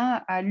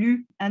 chacun a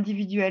lu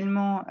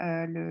individuellement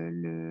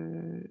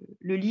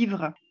le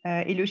livre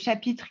et le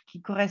chapitre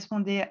qui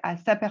correspondait à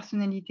sa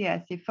personnalité,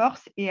 à ses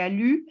forces, et a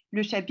lu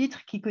le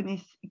chapitre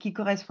qui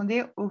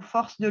correspondait aux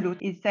forces de l'autre.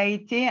 Et ça a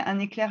été un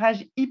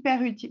éclairage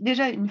hyper utile.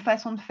 Déjà, une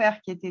façon de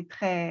faire qui était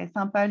très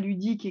sympa,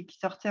 ludique et qui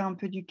sortait un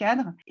peu du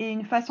cadre, et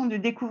une façon de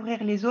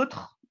découvrir les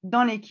autres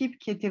dans l'équipe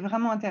qui était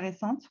vraiment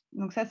intéressante.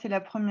 Donc ça, c'est la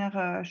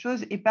première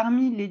chose. Et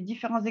parmi les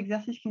différents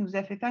exercices qu'il nous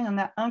a fait faire, il y en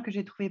a un que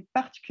j'ai trouvé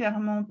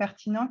particulièrement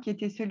pertinent, qui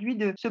était celui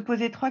de se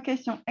poser 3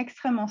 questions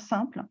extrêmement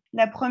simples.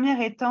 La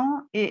première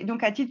étant, et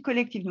donc à titre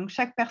collectif, donc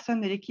chaque personne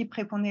de l'équipe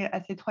répondait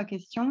à ces 3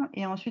 questions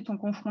et ensuite on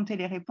confrontait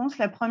les réponses.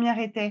 La première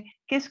était,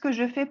 qu'est-ce que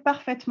je fais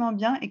parfaitement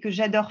bien et que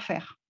j'adore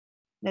faire ?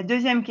 La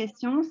deuxième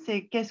question,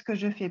 c'est qu'est-ce que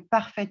je fais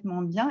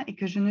parfaitement bien et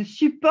que je ne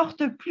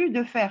supporte plus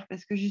de faire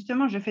parce que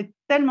justement, je fais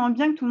tellement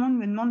bien que tout le monde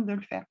me demande de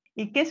le faire.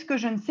 Et qu'est-ce que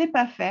je ne sais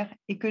pas faire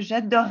et que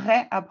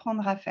j'adorerais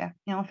apprendre à faire.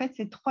 Et en fait,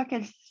 ces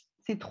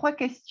trois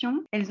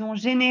questions, elles ont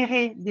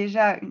généré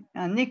déjà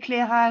un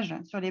éclairage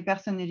sur les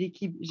personnes de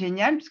l'équipe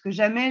génial, parce que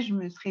jamais je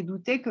me serais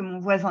douté que mon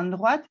voisin de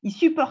droite, il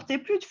supportait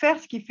plus de faire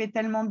ce qu'il fait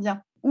tellement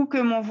bien. Ou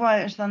que mon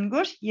voisin de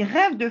gauche, il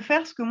rêve de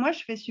faire ce que moi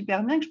je fais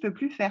super bien que je ne peux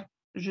plus faire.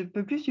 Je ne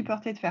peux plus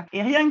supporter de faire.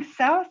 Et rien que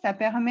ça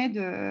permet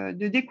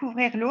de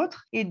découvrir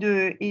l'autre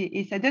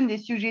et ça donne des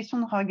suggestions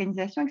de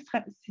réorganisation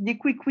extrêmes. C'est des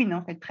quick wins,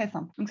 en fait, très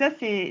simples. Donc ça,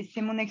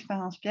 c'est mon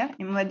expérience, Pierre.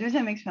 Et ma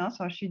deuxième expérience,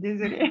 je suis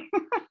désolée,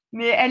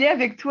 mais elle est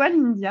avec toi,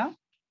 Lyndia.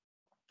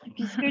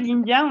 Puisque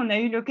Lyndia, on a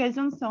eu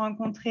l'occasion de se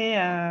rencontrer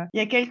il y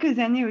a quelques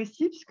années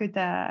aussi, puisque tu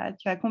as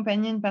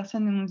accompagné une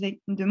personne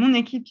de mon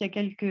équipe il y a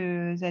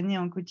quelques années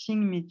en coaching,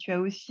 mais tu as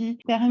aussi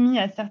permis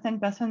à certaines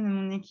personnes de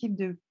mon équipe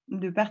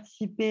de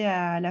participer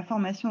à la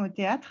formation au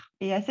théâtre.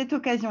 Et à cette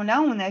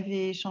occasion-là, on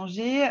avait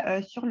échangé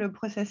sur le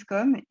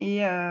process-com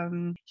et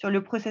sur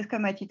le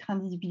process-com à titre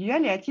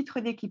individuel et à titre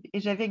d'équipe. Et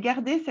j'avais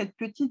gardé cette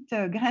petite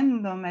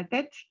graine dans ma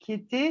tête qui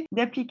était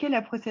d'appliquer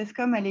la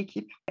process-com à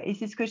l'équipe. Et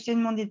c'est ce que je t'ai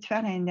demandé de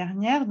faire l'année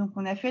dernière. Donc,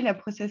 on a fait la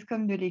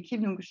process-com de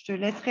l'équipe. Donc, je te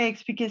laisserai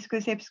expliquer ce que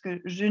c'est parce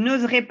que je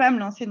n'oserais pas me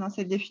lancer dans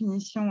cette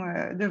définition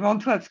devant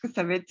toi parce que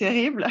ça va être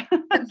terrible.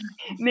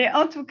 Mais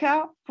en tout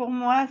cas, pour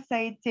moi, ça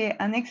a été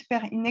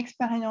une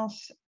expérience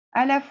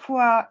à la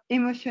fois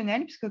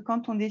émotionnelle, puisque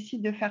quand on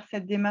décide de faire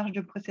cette démarche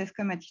de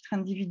process-com à titre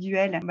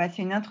individuel,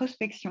 c'est une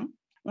introspection.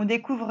 On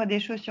découvre des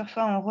choses sur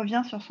soi, on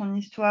revient sur son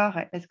histoire,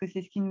 parce que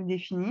c'est ce qui nous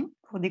définit,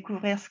 pour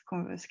découvrir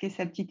ce qu'est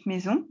sa petite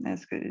maison,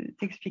 parce que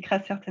tu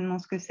expliqueras certainement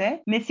ce que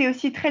c'est. Mais c'est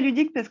aussi très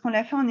ludique parce qu'on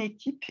l'a fait en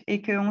équipe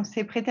et qu'on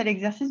s'est prêté à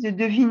l'exercice de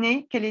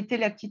deviner quelle était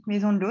la petite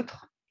maison de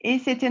l'autre. Et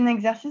c'était un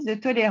exercice de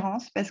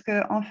tolérance parce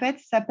qu'en fait,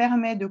 ça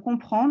permet de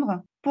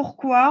comprendre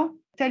pourquoi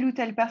telle ou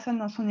telle personne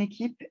dans son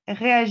équipe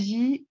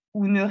réagit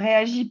ou ne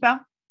réagit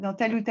pas dans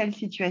telle ou telle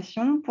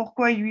situation,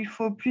 pourquoi il lui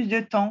faut plus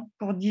de temps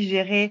pour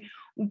digérer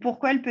ou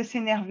pourquoi elle peut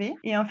s'énerver.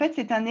 Et en fait,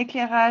 c'est un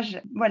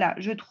éclairage, voilà,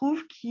 je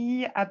trouve,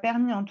 qui a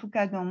permis, en tout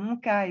cas dans mon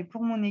cas et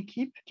pour mon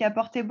équipe, qui a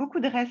apporté beaucoup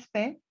de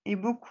respect et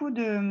beaucoup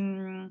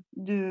de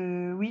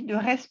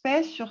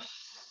respect sur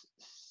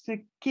ce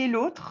qu'est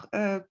l'autre,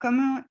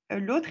 comment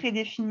l'autre est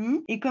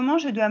défini et comment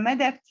je dois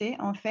m'adapter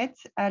en fait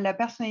à la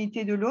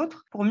personnalité de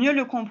l'autre pour mieux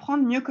le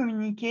comprendre, mieux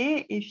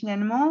communiquer et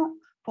finalement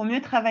pour mieux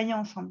travailler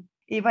ensemble.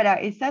 Et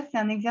voilà, et ça, c'est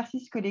un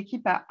exercice que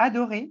l'équipe a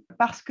adoré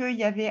parce qu'il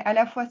y avait à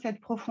la fois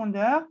cette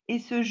profondeur et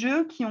ce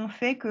jeu qui ont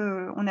fait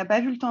qu'on n'a pas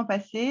vu le temps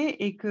passer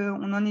et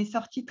qu'on en est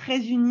sortis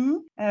très unis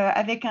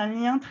avec un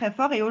lien très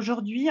fort. Et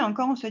aujourd'hui,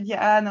 encore, on se dit «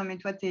 Ah non, mais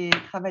toi, tu es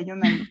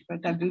travaillomane,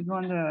 tu as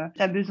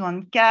besoin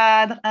de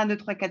cadre, 1, 2,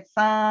 3, 4,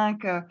 5.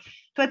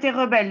 Toi, tu es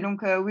rebelle,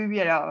 donc oui,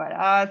 alors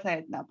voilà, ça va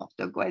être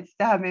n'importe quoi, etc. »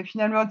 Mais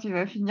finalement, tu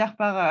vas finir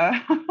par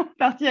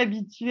t'y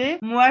habituer.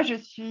 Moi, je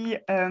suis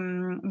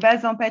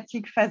base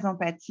empathique, phase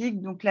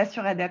empathique, donc la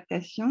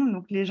suradaptation.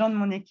 Donc, les gens de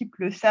mon équipe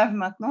le savent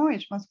maintenant et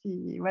je pense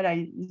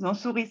qu'ils en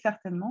sourient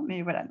certainement.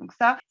 Mais voilà, donc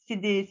ça,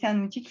 c'est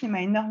un outil qui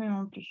m'a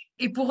énormément plu.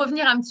 Et pour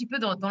revenir un petit peu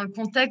dans le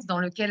contexte dans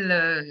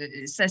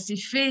lequel ça s'est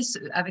fait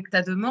avec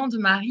ta demande,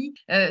 Marie,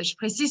 je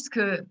précise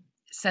que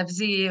ça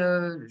faisait,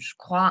 je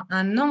crois,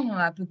 1 an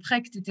à peu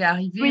près que tu étais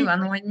arrivée, Oui. ou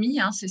 1 an et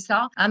demi, hein, c'est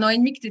ça? 1 an et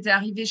demi que tu étais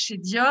arrivée chez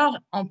Dior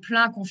en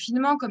plein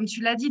confinement, comme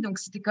tu l'as dit. Donc,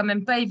 c'était quand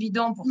même pas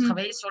évident pour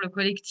travailler sur le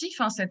collectif,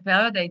 hein. Cette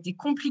période a été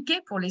compliquée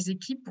pour les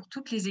équipes, pour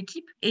toutes les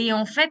équipes. Et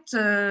en fait,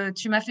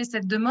 tu m'as fait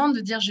cette demande de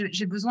dire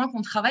j'ai besoin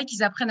qu'on travaille,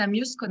 qu'ils apprennent à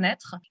mieux se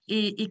connaître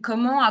et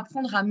comment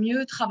apprendre à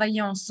mieux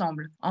travailler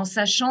ensemble, en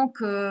sachant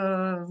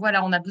que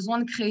voilà, on a besoin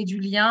de créer du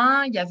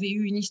lien. Il y avait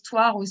eu une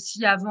histoire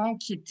aussi avant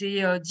qui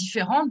était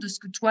différente de ce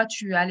que toi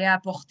tu allais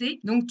apporter.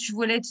 Donc, tu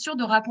voulais être sûr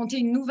de raconter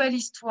une nouvelle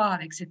histoire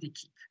avec cette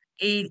équipe.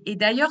 Et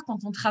d'ailleurs,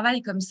 quand on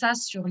travaille comme ça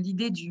sur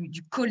l'idée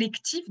du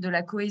collectif, de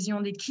la cohésion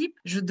d'équipe,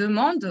 je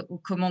demande au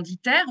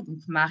commanditaire, donc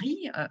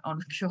Marie en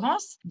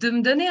l'occurrence, de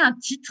me donner un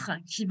titre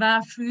qui va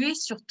influer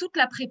sur toute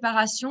la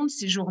préparation de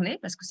ces journées,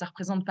 parce que ça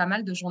représente pas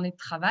mal de journées de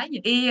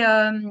travail.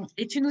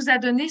 Et tu nous as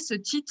donné ce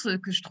titre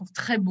que je trouve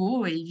très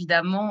beau et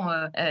évidemment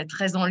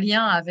très en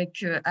lien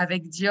avec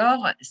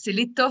Dior, c'est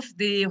l'étoffe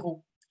des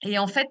héros. Et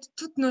en fait,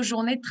 toutes nos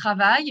journées de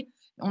travail,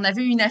 on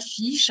avait une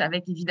affiche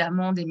avec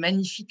évidemment des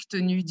magnifiques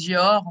tenues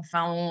Dior.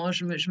 Enfin,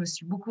 je me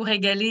suis beaucoup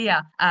régalée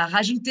à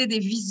rajouter des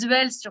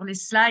visuels sur les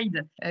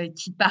slides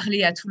qui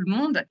parlaient à tout le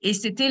monde. Et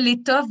c'était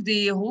l'étoffe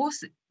des héros,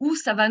 où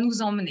ça va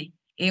nous emmener.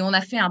 Et on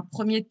a fait un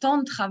premier temps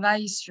de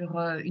travail sur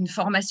une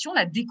formation,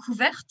 la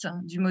découverte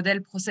du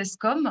modèle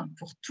ProcessCom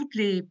pour toute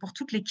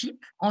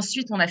l'équipe.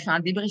 Ensuite, on a fait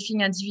un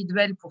débriefing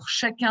individuel pour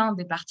chacun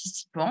des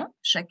participants,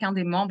 chacun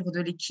des membres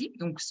de l'équipe.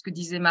 Donc, ce que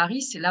disait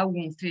Marie, c'est là où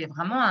on fait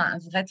vraiment un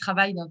vrai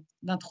travail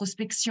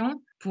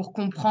d'introspection pour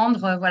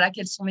comprendre voilà,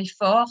 quelles sont mes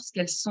forces,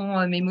 quelles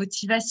sont mes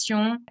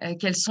motivations,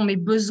 quels sont mes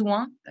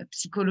besoins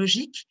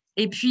psychologiques.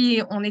 Et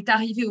puis, on est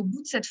arrivé au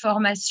bout de cette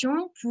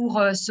formation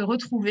pour se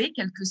retrouver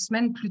quelques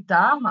semaines plus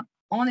tard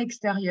en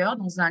extérieur,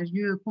 dans un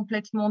lieu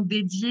complètement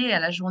dédié à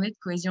la journée de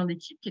cohésion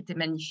d'équipe, qui était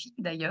magnifique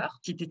d'ailleurs,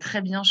 qui était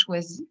très bien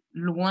choisi,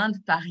 loin de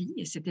Paris,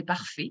 et c'était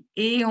parfait.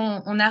 Et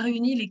on a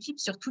réuni l'équipe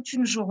sur toute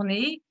une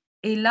journée.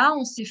 Et là,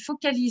 on s'est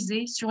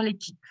focalisé sur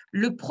l'équipe,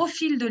 le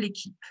profil de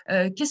l'équipe.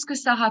 Qu'est-ce que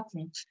ça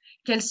raconte?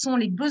 Quels sont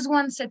les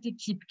besoins de cette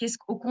équipe?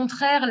 Au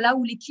contraire, là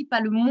où l'équipe a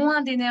le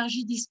moins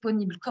d'énergie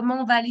disponible,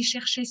 comment on va aller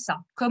chercher ça?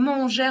 Comment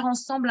on gère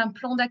ensemble un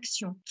plan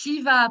d'action? Qui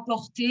va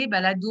apporter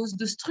la dose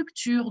de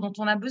structure dont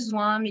on a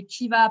besoin, mais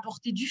qui va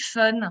apporter du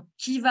fun?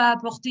 Qui va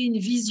apporter une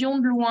vision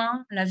de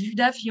loin, la vue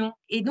d'avion?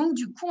 Et donc,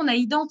 du coup, on a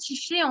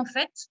identifié en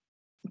fait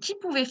qui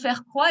pouvait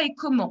faire quoi et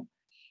comment.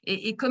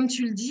 Et comme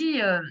tu le dis,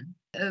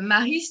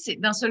 Marie, c'est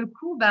d'un seul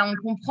coup, on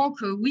comprend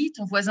que oui,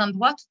 ton voisin de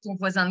droite ou ton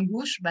voisin de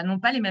gauche n'ont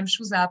pas les mêmes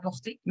choses à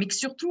apporter, mais que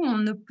surtout, on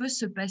ne peut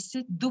se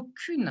passer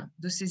d'aucune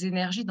de ces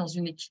énergies dans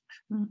une équipe.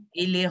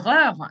 Et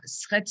l'erreur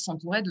serait de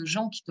s'entourer de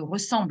gens qui te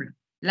ressemblent.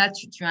 Là,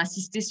 tu as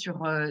insisté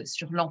sur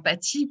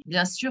l'empathie.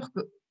 Bien sûr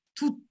que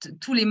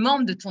tous les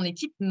membres de ton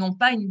équipe n'ont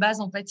pas une base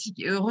empathique,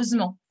 et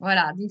heureusement.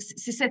 Voilà, donc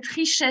c'est cette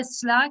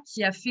richesse-là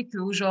qui a fait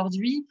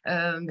qu'aujourd'hui,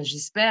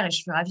 j'espère, et je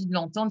suis ravie de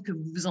l'entendre, que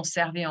vous vous en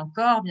servez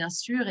encore, bien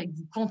sûr, et que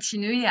vous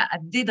continuez à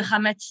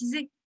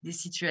dédramatiser des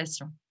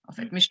situations, en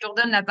fait. Mais je te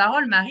redonne la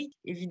parole, Marie,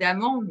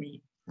 évidemment,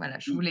 mais voilà,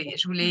 je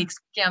voulais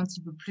expliquer un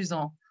petit peu plus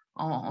en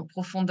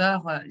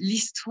profondeur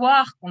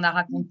l'histoire qu'on a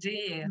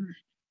racontée et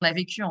qu'on a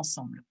vécue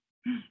ensemble.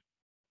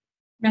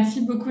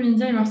 Merci beaucoup,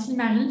 Lyndia, et merci,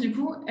 Marie. Du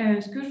coup,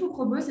 ce que je vous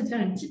propose, c'est de faire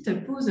une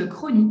petite pause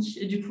chronique,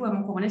 et du coup,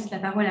 avant qu'on laisse la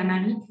parole à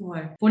Marie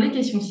pour les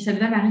questions, si ça te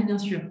va, Marie, bien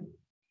sûr.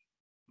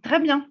 Très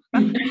bien.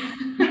 Oui.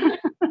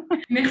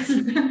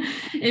 Merci.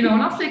 Et on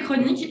lance les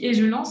chroniques, et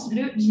je lance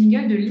le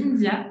jingle de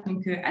Lyndia.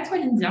 Donc, à toi,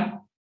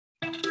 Lyndia.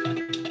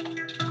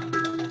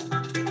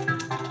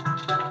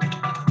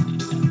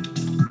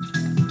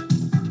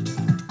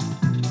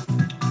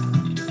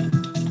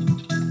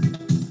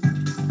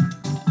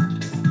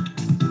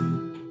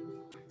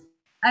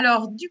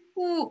 Alors, du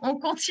coup, on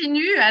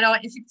continue. Alors,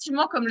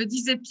 effectivement, comme le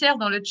disait Pierre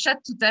dans le chat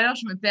tout à l'heure,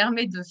 je me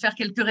permets de faire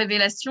quelques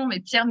révélations, mais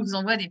Pierre nous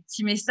envoie des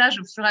petits messages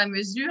au fur et à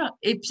mesure.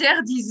 Et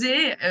Pierre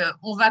disait,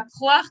 on va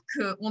croire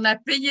qu'on a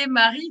payé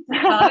Marie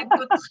pour parler de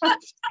votre travail.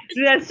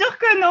 Je vous assure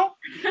que non.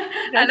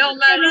 Alors,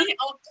 Marie,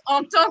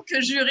 en tant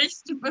que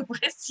juriste, tu peux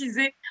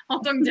préciser, en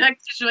tant que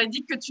directrice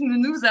juridique, que tu ne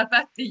nous as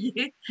pas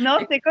payé. Non,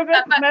 c'est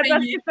complètement, ma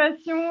payé.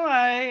 participation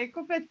est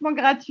complètement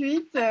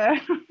gratuite.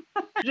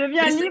 Je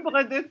viens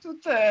libre de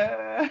toute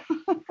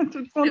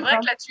contrainte. C'est vrai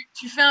que là,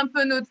 tu fais un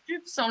peu notre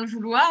pub sans le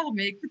vouloir,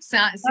 mais écoute, c'était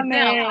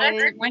un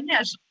vrai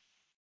témoignage.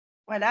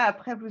 Voilà,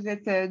 après, vous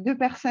êtes deux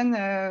personnes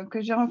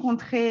que j'ai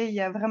rencontrées il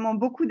y a vraiment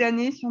beaucoup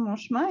d'années sur mon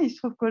chemin. Il se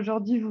trouve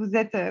qu'aujourd'hui, vous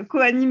êtes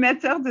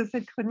co-animateur de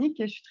cette chronique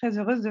et je suis très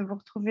heureuse de vous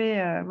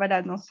retrouver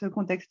voilà, dans ce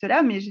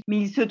contexte-là. Mais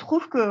il se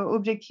trouve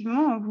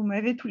qu'objectivement, vous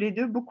m'avez tous les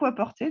deux beaucoup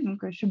apporté, donc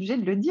je suis obligée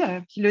de le dire.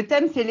 Et puis le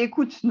thème, c'est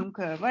l'écoute, donc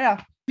voilà.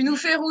 Tu nous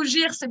fais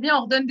rougir, c'est bien,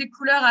 on redonne des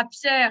couleurs à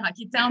Pierre,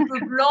 qui était un peu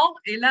blanc,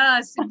 et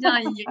là, c'est bien,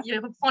 il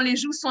reprend, les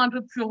joues sont un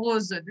peu plus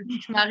roses depuis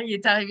que Marie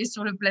est arrivée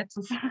sur le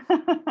plateau.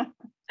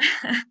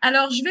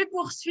 Alors, je vais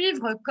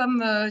poursuivre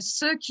comme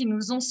ceux qui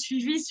nous ont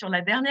suivis sur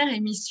la dernière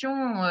émission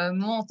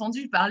m'ont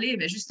entendu parler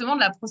justement de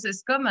la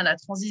ProcessCom, la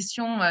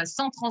transition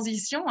sans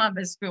transition,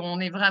 parce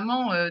qu'on est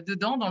vraiment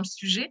dedans dans le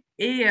sujet.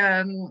 Et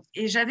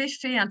j'avais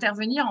fait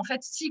intervenir en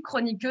fait 6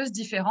 chroniqueuses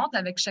différentes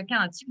avec chacun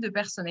un type de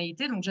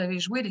personnalité. Donc, j'avais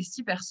joué les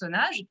 6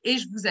 personnages et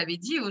je vous avais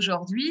dit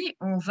aujourd'hui,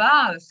 on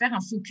va faire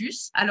un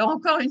focus. Alors,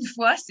 encore une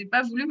fois, c'est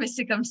pas voulu, mais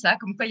c'est comme ça,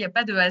 comme quoi il n'y a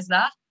pas de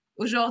hasard.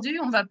 Aujourd'hui,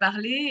 on va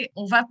parler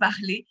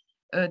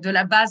de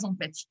la base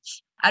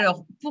empathique.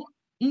 Alors, pour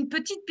une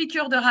petite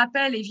piqûre de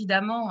rappel,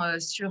 évidemment,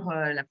 sur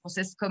la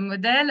ProcessCom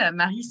modèle,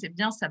 Marie, c'est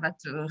bien, ça va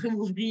te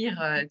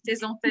réouvrir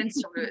tes antennes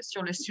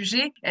sur le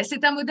sujet.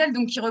 C'est un modèle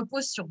donc, qui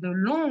repose sur de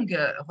longues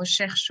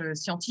recherches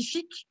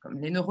scientifiques, comme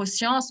les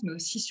neurosciences, mais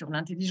aussi sur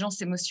l'intelligence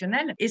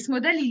émotionnelle. Et ce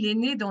modèle, il est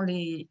né dans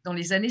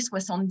les années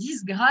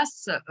 70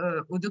 grâce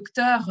au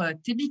docteur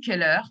T.B.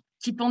 Keller,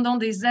 qui pendant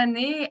des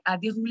années a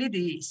déroulé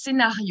des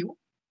scénarios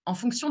en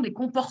fonction des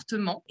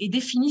comportements et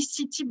définit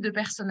 6 types de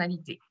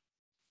personnalités.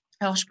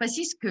 Alors, je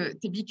précise que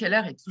T.B.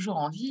 Keller est toujours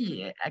en vie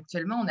et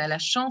actuellement, on a la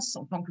chance,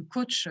 en tant que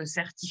coach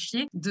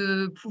certifié,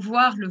 de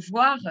pouvoir le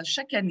voir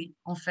chaque année.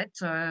 En fait,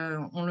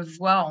 on le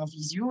voit en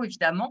visio,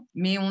 évidemment,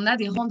 mais on a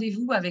des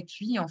rendez-vous avec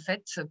lui, en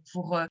fait,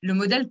 pour le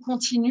modèle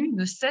continu,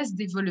 ne cesse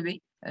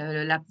d'évoluer.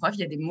 La preuve, il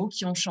y a des mots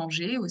qui ont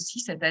changé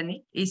aussi cette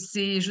année. Et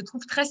c'est, je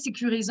trouve, très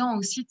sécurisant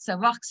aussi de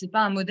savoir que ce n'est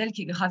pas un modèle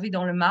qui est gravé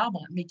dans le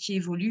marbre, mais qui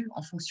évolue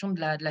en fonction de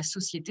la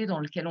société dans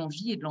laquelle on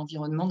vit et de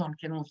l'environnement dans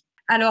lequel on vit.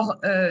 Alors,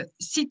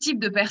 6 types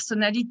de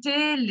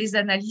personnalités, les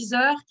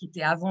analyseurs, qui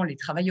étaient avant les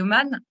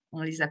travaillomanes,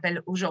 on les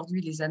appelle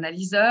aujourd'hui les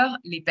analyseurs,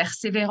 les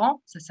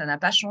persévérants, ça n'a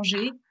pas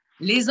changé,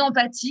 les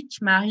empathiques,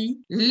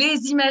 Marie,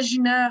 les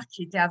imagineurs,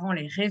 qui étaient avant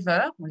les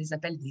rêveurs, on les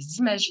appelle des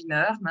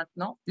imagineurs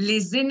maintenant,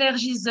 les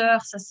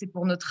énergiseurs, ça c'est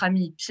pour notre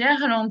ami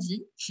Pierre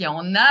Landy, qui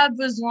en a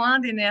besoin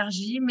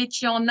d'énergie, mais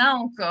qui en a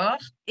encore.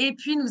 Et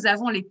puis, nous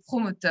avons les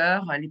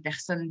promoteurs, les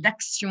personnes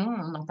d'action,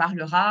 on en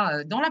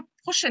parlera dans la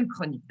prochaine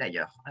chronique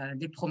d'ailleurs,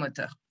 des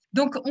promoteurs.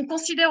 Donc, on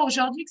considère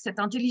aujourd'hui que cette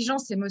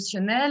intelligence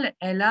émotionnelle,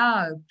 elle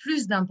a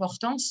plus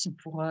d'importance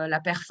pour la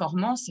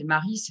performance, et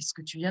Marie, c'est ce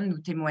que tu viens de nous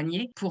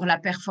témoigner, pour la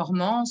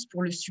performance,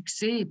 pour le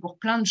succès et pour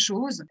plein de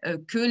choses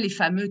que les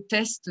fameux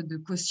tests de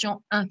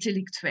quotient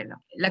intellectuel.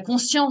 La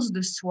conscience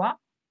de soi,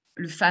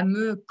 le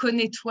fameux «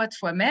 connais-toi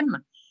toi-même »,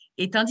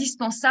 est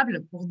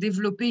indispensable pour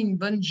développer une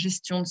bonne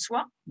gestion de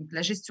soi. Donc,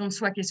 la gestion de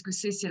soi, qu'est-ce que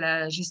c'est? C'est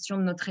la gestion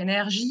de notre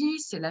énergie,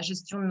 c'est la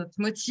gestion de notre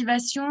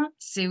motivation,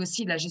 c'est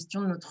aussi la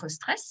gestion de notre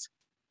stress.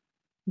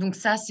 Donc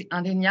ça, c'est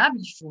indéniable,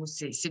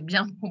 c'est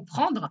bien de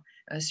comprendre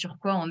sur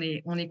quoi on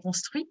est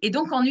construit. Et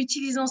donc, en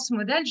utilisant ce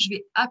modèle, je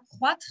vais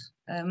accroître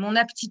mon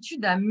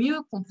aptitude à mieux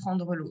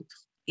comprendre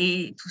l'autre.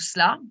 Et tout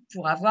cela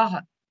pour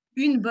avoir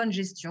une bonne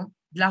gestion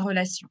de la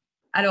relation.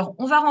 Alors,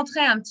 on va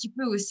rentrer un petit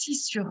peu aussi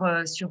sur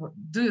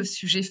 2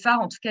 sujets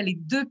phares, en tout cas les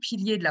 2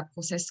 piliers de la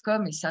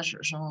ProcessCom, et ça,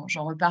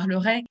 j'en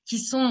reparlerai, qui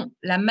sont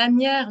la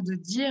manière de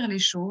dire les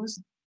choses,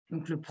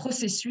 donc le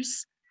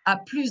processus, a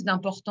plus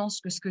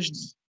d'importance que ce que je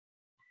dis.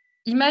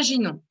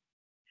 Imaginons,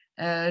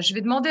 je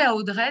vais demander à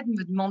Audrey de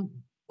me demander,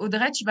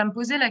 Audrey, tu vas me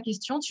poser la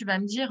question, tu vas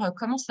me dire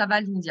comment ça va,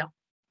 Lindia?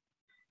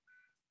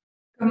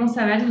 Comment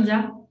ça va,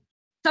 Lindia?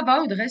 Ça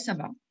va, Audrey, ça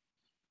va.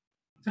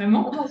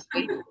 Vraiment?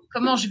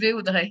 Comment je vais,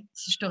 Audrey,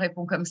 si je te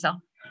réponds comme ça?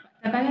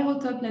 T'as pas l'air au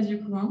top, là, du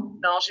coup. Hein?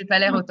 Non, j'ai pas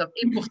l'air au top.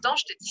 Et pourtant,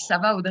 je te dis, ça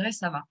va, Audrey,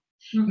 ça va.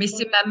 Mais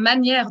c'est ma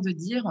manière de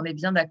dire, on est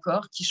bien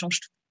d'accord, qui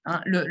change tout.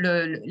 Hein.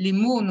 Les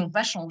mots n'ont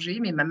pas changé,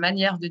 mais ma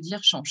manière de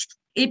dire change tout.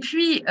 Et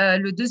puis,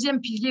 le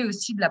deuxième pilier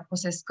aussi de la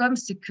ProcessCom,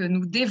 c'est que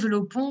nous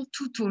développons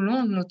tout au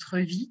long de notre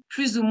vie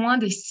plus ou moins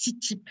des 6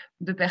 types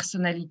de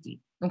personnalités.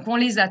 Donc, on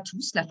les a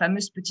tous, la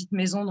fameuse petite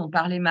maison dont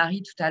parlait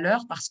Marie tout à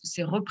l'heure, parce que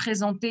c'est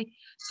représenté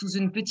sous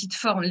une petite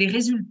forme. Les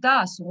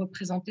résultats sont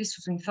représentés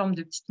sous une forme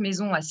de petite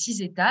maison à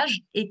 6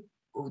 étages. Et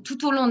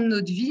tout au long de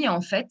notre vie,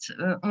 en fait,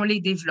 on les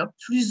développe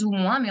plus ou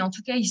moins, mais en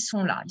tout cas, ils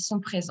sont là, ils sont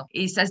présents.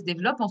 Et ça se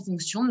développe en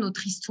fonction de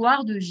notre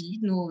histoire de vie,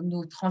 de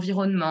notre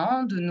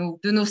environnement,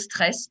 de nos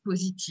stress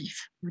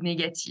positifs ou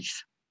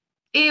négatifs.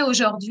 Et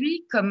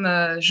aujourd'hui, comme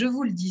je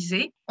vous le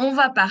disais, on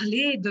va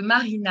parler de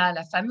Marina,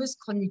 la fameuse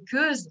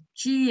chroniqueuse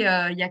qui,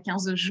 il y a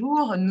 15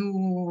 jours,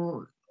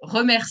 nous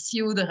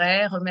remerciait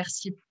Audrey,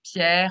 remerciait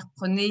Pierre,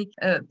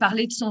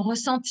 parlait de son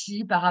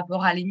ressenti par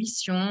rapport à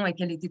l'émission et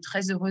qu'elle était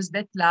très heureuse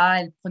d'être là,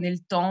 elle prenait le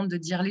temps de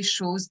dire les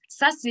choses.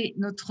 Ça, c'est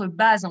notre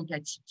base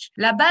empathique.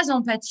 La base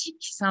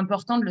empathique, c'est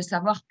important de le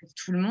savoir pour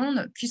tout le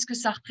monde, puisque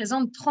ça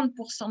représente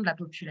 30% de la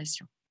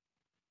population.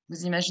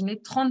 Vous imaginez,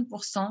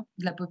 30%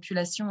 de la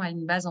population a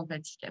une base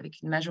empathique,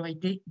 avec une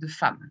majorité de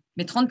femmes.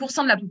 Mais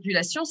 30% de la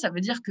population, ça veut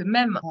dire que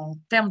même en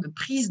termes de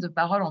prise de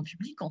parole en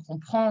public, quand on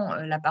prend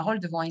la parole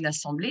devant une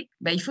assemblée,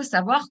 il faut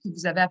savoir que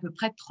vous avez à peu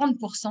près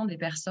 30% des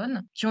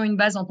personnes qui ont une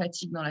base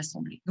empathique dans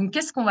l'assemblée. Donc,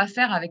 qu'est-ce qu'on va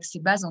faire avec ces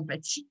bases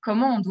empathiques?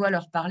 Comment on doit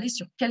leur parler?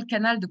 Sur quel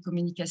canal de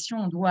communication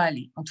on doit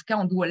aller? En tout cas,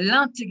 on doit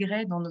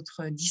l'intégrer dans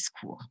notre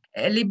discours.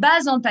 Les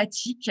bases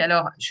empathiques,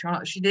 alors, je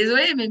suis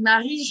désolée, mais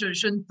Marie,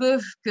 je ne peux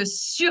que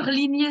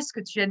surligner ce que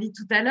tu as dit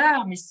tout à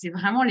l'heure, mais c'est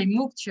vraiment les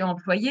mots que tu as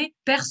employés,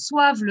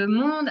 perçoivent le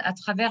monde à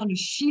travers le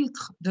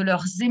filtre de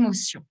leurs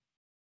émotions.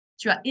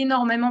 Tu as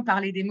énormément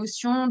parlé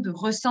d'émotions, de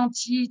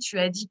ressentis. Tu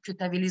as dit que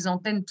tu avais les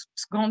antennes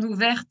toutes grandes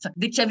ouvertes.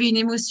 Dès qu'il y avait une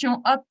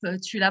émotion,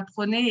 hop, tu la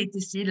prenais et tu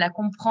essayais de la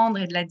comprendre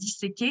et de la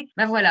disséquer.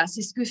 Voilà,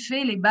 c'est ce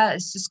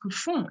que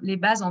font les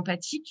bases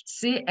empathiques.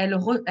 C'est elles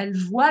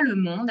voient le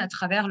monde à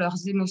travers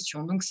leurs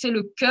émotions. Donc, c'est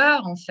le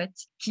cœur, en fait,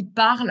 qui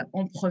parle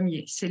en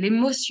premier. C'est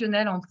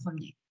l'émotionnel en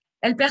premier.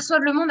 Elles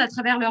perçoivent le monde à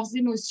travers leurs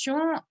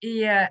émotions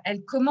et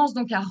elles commencent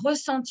donc à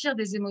ressentir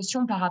des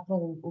émotions par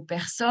rapport aux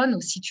personnes, aux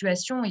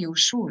situations et aux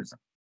choses.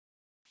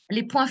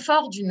 Les points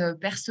forts d'une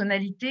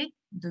personnalité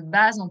de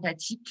base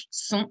empathique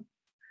sont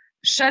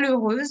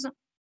chaleureuse,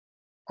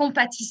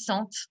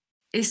 compatissante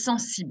et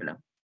sensible.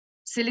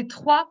 C'est les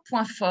 3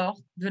 points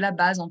forts de la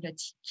base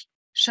empathique.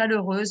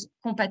 Chaleureuse,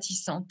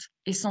 compatissante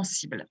et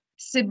sensible.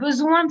 Ces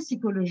besoins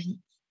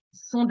psychologiques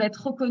sont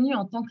d'être reconnus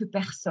en tant que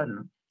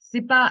personne.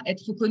 C'est pas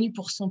être reconnu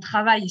pour son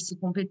travail et ses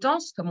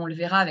compétences, comme on le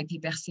verra avec les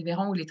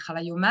persévérants ou les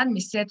travaillomanes,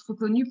 mais c'est être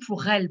reconnu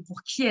pour elles,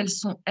 pour qui elles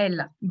sont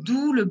elles.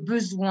 D'où le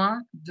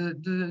besoin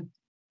de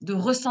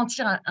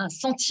ressentir un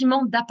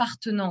sentiment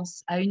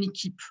d'appartenance à une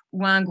équipe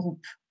ou à un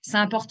groupe. C'est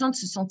important de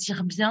se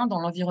sentir bien dans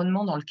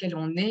l'environnement dans lequel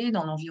on est,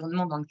 dans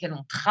l'environnement dans lequel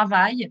on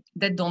travaille,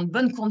 d'être dans de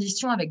bonnes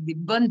conditions avec des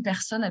bonnes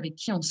personnes avec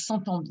qui on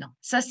s'entend bien.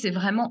 Ça, c'est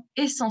vraiment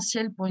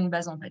essentiel pour une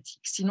base empathique.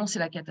 Sinon, c'est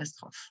la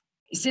catastrophe.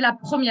 Et c'est la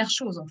première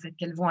chose, en fait,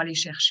 qu'elles vont aller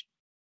chercher.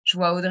 Je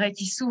vois Audrey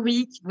qui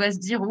sourit, qui doit se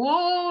dire «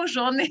 Oh,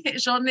 j'en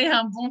ai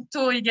un bon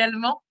taux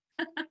également. »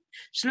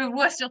 Je le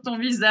vois sur ton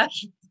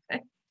visage.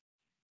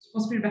 Je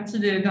pense que je fais partie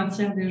d'un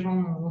tiers des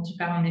gens dont tu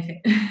parles, en effet.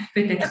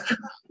 Peut-être.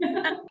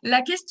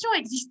 La question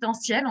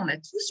existentielle, on a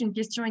tous une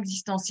question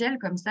existentielle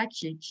comme ça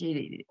qui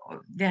est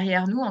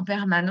derrière nous en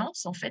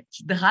permanence, en fait,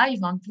 qui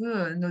drive un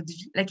peu notre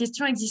vie. La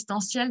question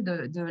existentielle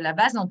de la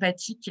base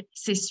empathique,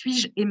 c'est «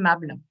 suis-je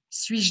aimable?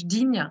 Suis-je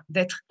digne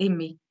d'être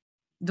aimé ?»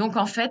 Donc,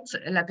 en fait,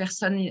 la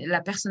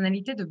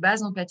personnalité de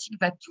base empathique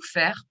va tout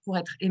faire pour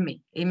être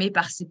aimée. Aimée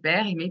par ses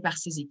pairs, aimée par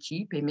ses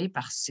équipes, aimée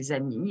par ses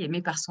amis,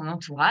 aimée par son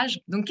entourage.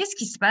 Donc, qu'est-ce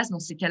qui se passe dans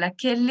ces cas-là?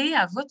 Quel est,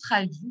 à votre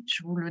avis,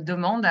 je vous le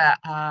demande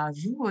à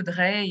vous,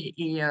 Audrey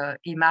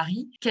et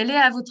Marie, quel est,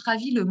 à votre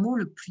avis, le mot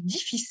le plus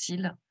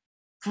difficile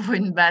pour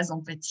une base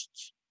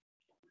empathique?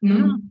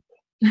 Non.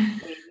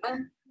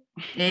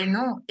 Et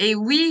non. Et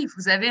oui,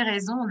 vous avez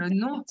raison, le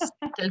non,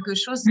 c'est quelque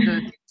chose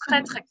de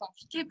très, très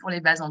compliqué pour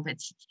les bases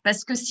empathiques.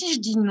 Parce que si je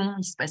dis non,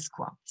 il se passe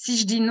quoi? Si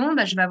je dis non,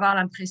 je vais avoir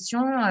l'impression,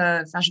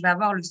 je vais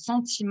avoir le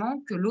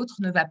sentiment que l'autre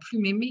ne va plus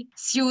m'aimer.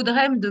 Si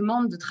Audrey me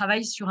demande de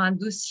travailler sur un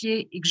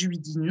dossier et que je lui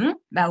dis non,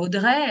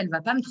 Audrey, elle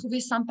va pas me trouver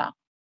sympa.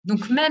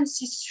 Donc, même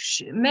si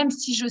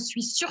je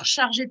suis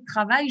surchargée de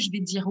travail, je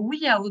vais dire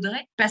oui à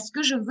Audrey parce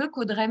que je veux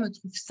qu'Audrey me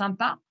trouve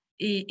sympa.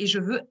 Et je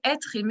veux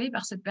être aimée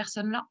par cette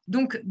personne-là.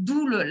 Donc,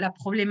 d'où la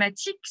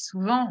problématique,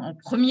 souvent en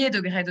premier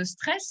degré de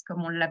stress,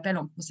 comme on l'appelle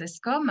en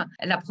process-com,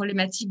 la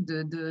problématique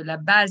de la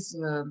base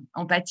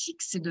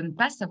empathique, c'est de ne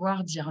pas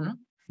savoir dire non.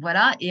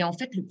 Voilà, et en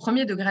fait, le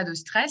premier degré de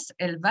stress,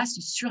 elle va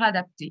se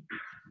suradapter.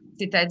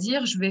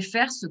 C'est-à-dire, je vais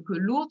faire ce que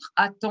l'autre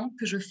attend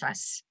que je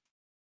fasse.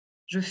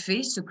 Je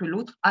fais ce que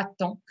l'autre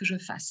attend que je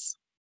fasse.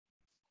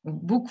 Donc,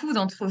 beaucoup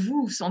d'entre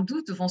vous, sans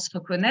doute, vont se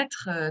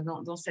reconnaître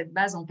dans cette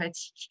base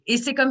empathique. Et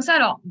c'est comme ça,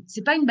 alors, ce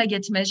n'est pas une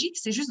baguette magique,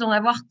 c'est juste d'en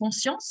avoir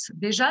conscience.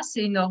 Déjà,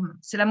 c'est énorme.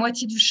 C'est la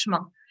moitié du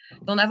chemin.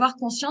 D'en avoir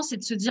conscience et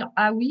de se dire «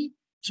 Ah oui,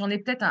 j'en ai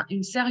peut-être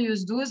une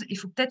sérieuse dose, il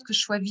faut peut-être que je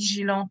sois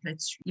vigilante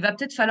là-dessus. Il va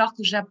peut-être falloir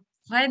que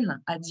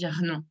j'apprenne à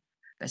dire non. »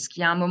 Parce qu'il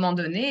y a un moment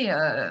donné,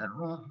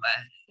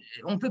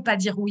 on ne peut pas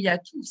dire oui à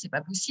tout, ce n'est pas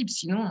possible.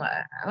 Sinon,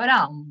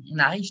 voilà, on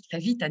arrive très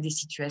vite à des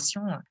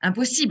situations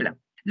impossibles.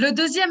 Le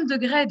deuxième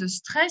degré de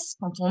stress,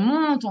 quand on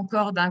monte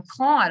encore d'un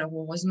cran, alors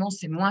heureusement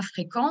c'est moins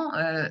fréquent,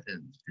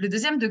 le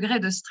deuxième degré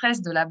de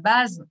stress de la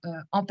base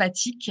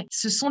empathique,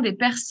 ce sont des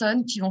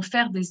personnes qui vont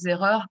faire des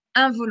erreurs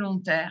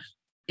involontaires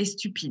et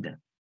stupides.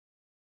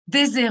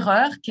 Des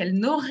erreurs qu'elles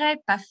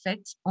n'auraient pas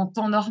faites en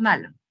temps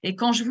normal. Et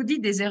quand je vous dis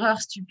des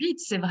erreurs stupides,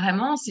 c'est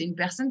une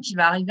personne qui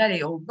va arriver à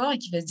l'aéroport et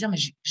qui va se dire « mais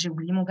j'ai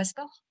oublié mon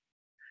passeport ».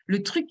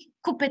 Le truc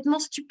complètement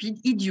stupide,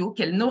 idiot,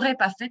 qu'elle n'aurait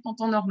pas fait en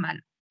temps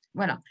normal.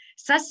 Voilà.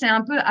 Ça, c'est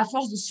un peu à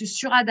force de se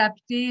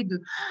suradapter,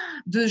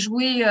 de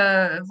jouer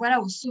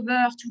au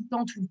sauveur tout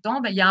le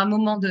temps, il y a un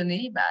moment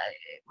donné,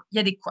 il y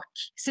a des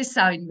couacs. C'est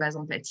ça, une base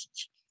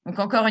empathique. Donc,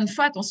 encore une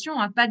fois, attention,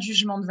 pas de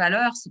jugement de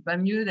valeur. C'est pas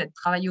mieux d'être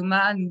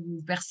travaillomane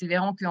ou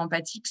persévérant que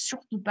empathique.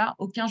 Surtout pas,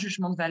 aucun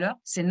jugement de valeur.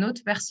 C'est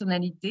notre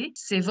personnalité,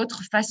 c'est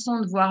votre façon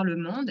de voir le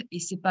monde et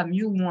c'est pas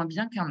mieux ou moins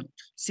bien qu'un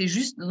autre. C'est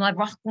juste d'en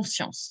avoir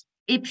conscience.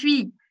 Et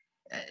puis,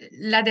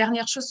 la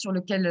dernière chose sur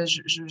laquelle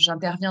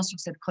j'interviens sur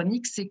cette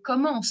chronique, c'est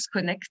comment on se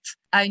connecte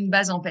à une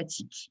base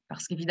empathique.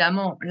 Parce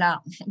qu'évidemment, là,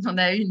 on en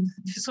a une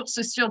de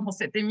source sûre dans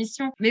cette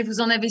émission, mais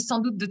vous en avez sans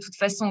doute de toute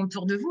façon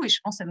autour de vous, et je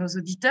pense à nos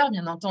auditeurs,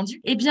 bien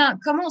entendu. Eh bien,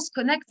 comment on se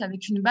connecte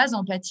avec une base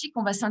empathique?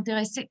 On va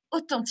s'intéresser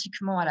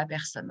authentiquement à la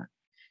personne.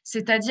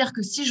 C'est-à-dire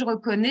que si je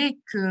reconnais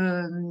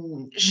que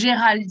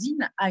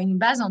Géraldine a une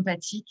base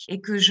empathique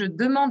et que je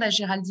demande à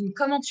Géraldine «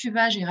 Comment tu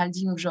vas,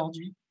 Géraldine,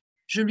 aujourd'hui ?»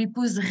 je lui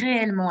pose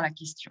réellement la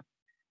question.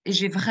 Et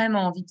j'ai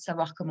vraiment envie de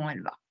savoir comment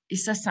elle va. Et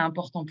ça, c'est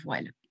important pour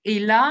elle. Et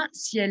là,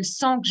 si elle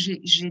sent que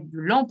j'ai de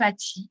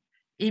l'empathie,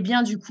 eh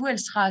bien, du coup, elle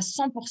sera à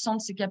 100%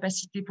 de ses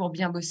capacités pour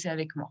bien bosser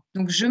avec moi.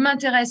 Donc, je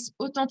m'intéresse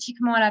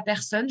authentiquement à la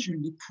personne, je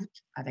l'écoute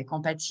avec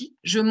empathie,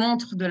 je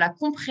montre de la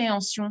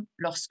compréhension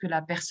lorsque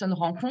la personne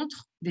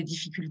rencontre des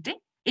difficultés.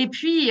 Et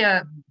puis,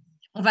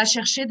 on va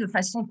chercher de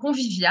façon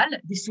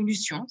conviviale des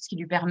solutions, ce qui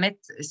lui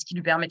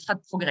permettra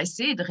de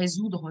progresser et de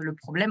résoudre le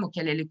problème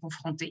auquel elle est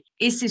confrontée.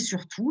 Et c'est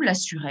surtout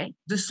l'assurer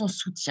de son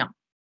soutien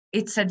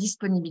et de sa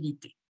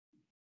disponibilité.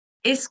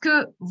 Est-ce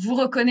que vous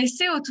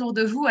reconnaissez autour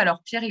de vous,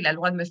 alors Pierre, il a le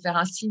droit de me faire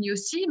un signe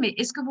aussi, mais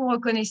est-ce que vous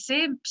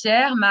reconnaissez,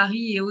 Pierre,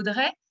 Marie et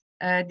Audrey,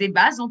 des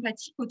bases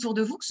empathiques autour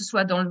de vous, que ce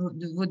soit dans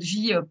votre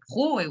vie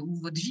pro ou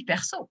votre vie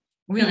perso?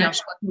 Oui,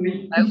 je crois que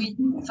oui. Ah oui,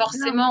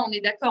 forcément, on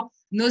est d'accord.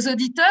 Nos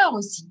auditeurs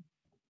aussi.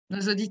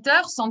 Nos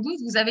auditeurs, sans doute,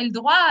 vous avez le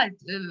droit,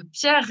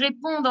 Pierre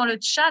répond dans le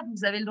chat,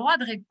 vous avez le droit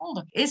de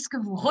répondre. Est-ce que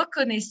vous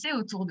reconnaissez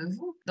autour de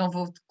vous, dans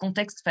votre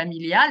contexte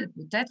familial,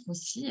 peut-être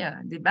aussi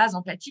des bases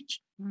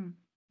empathiques?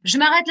 Je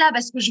m'arrête là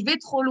parce que je vais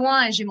trop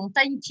loin et j'ai mon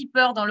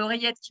timekeeper dans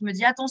l'oreillette qui me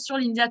dit « Attention,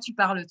 Lindia, tu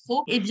parles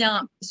trop ». Eh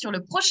bien, sur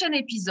le prochain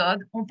épisode,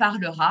 on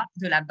parlera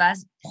de la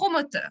base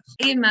promoteur.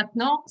 Et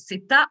maintenant,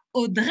 c'est à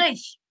Audrey.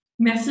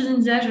 Merci,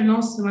 Lindia. Je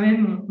lance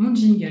moi-même mon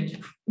jingle, du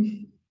coup.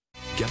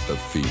 Get the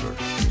fever.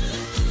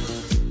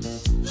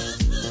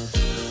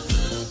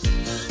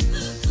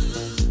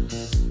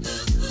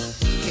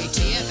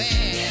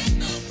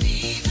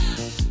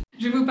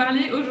 Je vais vous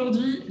parler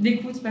aujourd'hui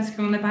d'écoute parce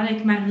qu'on a parlé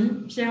avec Marie,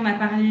 Pierre en a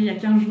parlé il y a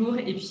 15 jours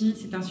et puis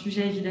c'est un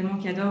sujet évidemment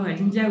qu'adore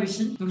Lindia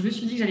aussi. Donc je me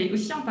suis dit que j'allais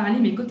aussi en parler,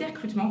 mais côté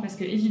recrutement, parce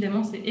que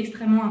évidemment c'est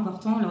extrêmement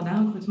important lors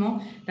d'un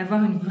recrutement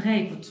d'avoir une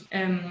vraie écoute.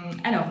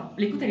 Alors,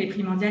 l'écoute elle est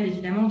primordiale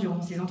évidemment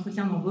durant ces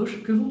entretiens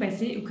d'embauche que vous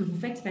passez ou que vous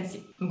faites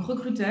passer. Donc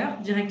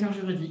recruteur, directeur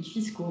juridique,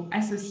 fiscaux,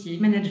 associés,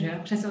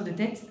 manager, chasseur de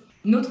tête.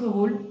 Notre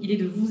rôle, il est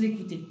de vous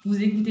écouter.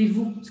 Vous écoutez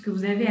vous, ce que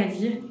vous avez à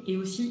dire et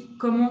aussi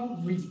comment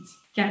vous le dites.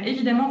 Car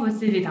évidemment, votre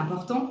CV est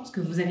important, ce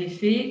que vous avez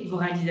fait, vos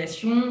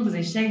réalisations, vos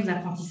échecs, vos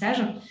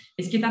apprentissages.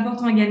 Et ce qui est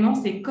important également,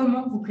 c'est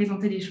comment vous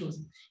présentez les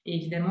choses. Et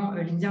évidemment,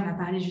 Lindia en a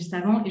parlé juste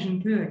avant et je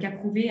ne peux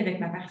qu'approuver avec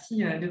ma partie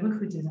de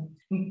recruteuse. Donc,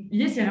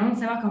 l'idée, c'est vraiment de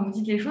savoir quand vous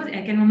dites les choses et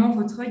à quel moment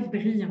votre œil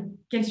brille,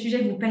 quel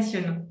sujet vous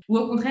passionne. Ou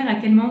au contraire,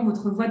 à quel moment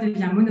votre voix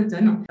devient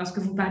monotone lorsque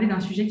vous parlez d'un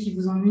sujet qui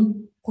vous ennuie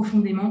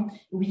profondément.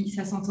 Oui,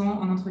 ça s'entend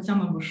en entretien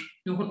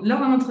d'embauche. Donc, lors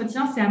d'un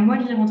entretien, c'est à moi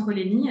de lire entre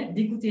les lignes,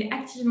 d'écouter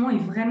activement et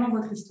vraiment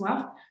votre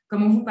histoire.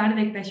 Comment vous parlez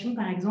avec passion,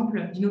 par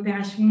exemple, d'une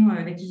opération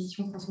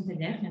d'acquisition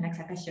transfrontalière, il y en a que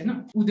ça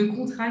passionne, ou de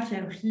contrat qui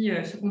a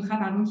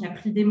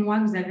pris des mois,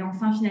 que vous avez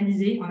enfin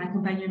finalisé en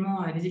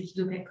accompagnement des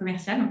équipes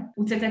commerciales,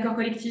 ou de cet accord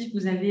collectif que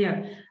vous avez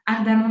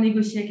ardemment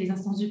négocié avec les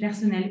instances du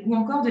personnel, ou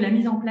encore de la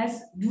mise en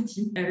place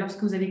d'outils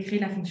lorsque vous avez créé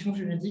la fonction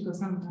juridique au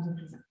sein de votre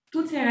entreprise.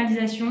 Toutes ces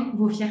réalisations,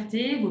 vos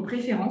fiertés, vos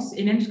préférences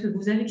et même ce que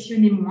vous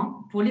affectionnez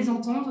moins, pour les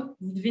entendre,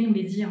 vous devez nous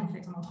les dire en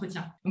fait en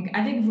entretien. Donc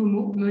avec vos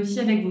mots, mais aussi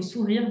avec vos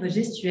sourires, vos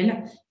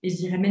gestuels et je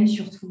dirais même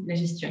surtout la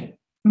gestuelle.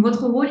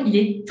 Votre rôle, il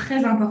est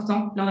très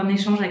important lors d'un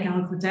échange avec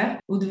un recruteur.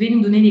 Vous devez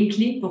nous donner les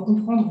clés pour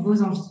comprendre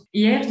vos envies.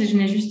 Hier, je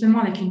déjeunais justement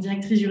avec une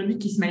directrice juridique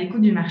qui se met à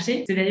l'écoute du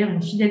marché. C'est d'ailleurs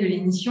une fidèle de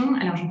l'émission,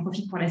 alors j'en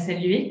profite pour la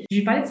saluer. Je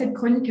lui parlais de cette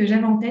chronique que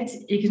j'avais en tête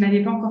et que je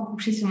n'avais pas encore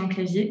couchée sur mon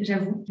clavier,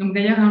 j'avoue. Donc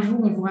d'ailleurs, un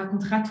jour, on vous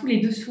racontera tous les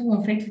dessous,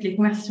 en fait, toutes les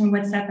conversations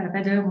WhatsApp à la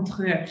pas d'heure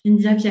entre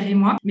Lindia, Pierre et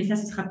moi. Mais ça,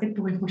 ce sera peut-être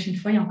pour une prochaine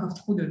fois. Il y a encore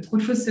trop de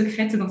choses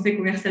secrètes dans ces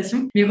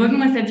conversations. Mais revenons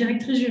à cette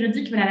directrice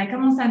juridique. Voilà, elle a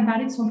commencé à me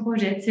parler de son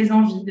projet, de ses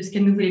envies, de ce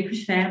qu'elle ne voulait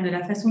plus faire, de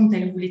la façon dont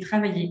elle voulait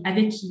travailler,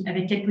 avec qui,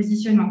 avec quel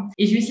positionnement.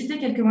 Et je lui ai cité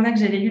quelques mandats que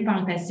j'avais lus par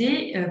le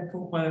passé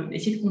pour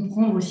essayer de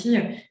comprendre aussi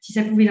si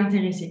ça pouvait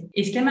l'intéresser.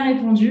 Et ce qu'elle m'a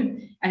répondu,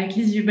 avec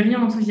les yeux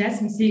brillants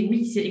d'enthousiasme, c'est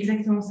oui, c'est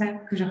exactement ça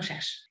que je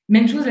recherche.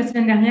 Même chose la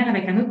semaine dernière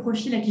avec un autre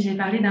profil à qui j'ai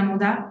parlé d'un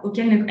mandat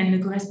auquel elle ne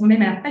correspondait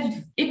pas du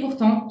tout. Et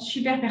pourtant,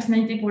 super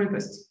personnalité pour le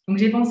poste. Donc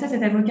j'ai pensé à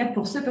cette avocate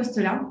pour ce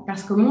poste-là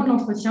parce qu'au moment de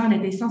l'entretien, elle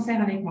était sincère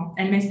avec moi.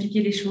 Elle m'a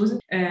expliqué les choses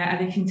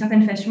avec une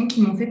certaine façon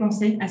qui m'ont fait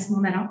penser à ce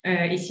mandat-là.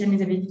 Et si elle me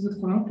les avait dites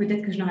autrement,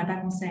 peut-être que je n'aurais pas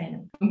pensé à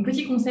elle. Donc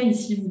petit conseil,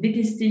 si vous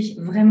détestez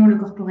vraiment le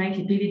corporate,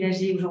 les PV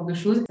d'AG ou ce genre de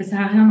choses, ça sert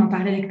à rien d'en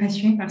parler avec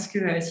passion parce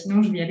que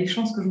sinon, il y a des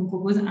chances que je vous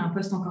propose un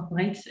poste en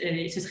corporate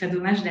et ce serait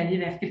dommage d'aller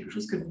vers quelque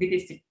chose que vous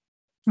détestez.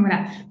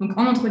 Voilà, donc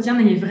en entretien,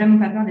 n'ayez vraiment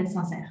pas peur d'être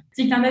sincère.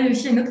 Petit clin d'œil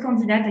aussi à une autre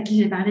candidate à qui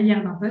j'ai parlé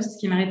hier d'un poste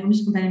qui m'a répondu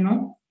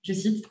spontanément, je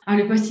cite, « Ah,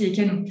 le poste, il est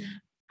canon.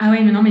 Ah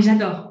ouais, mais non, mais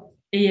j'adore. »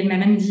 Et elle m'a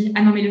même dit, «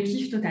 Ah non, mais le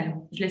kiff total. »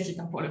 Je la cite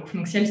pour le coup.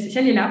 Donc si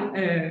elle est là,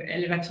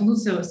 elle va sans doute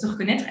se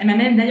reconnaître. Elle m'a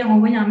même d'ailleurs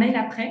envoyé un mail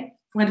après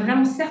pour être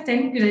vraiment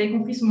certaine que j'avais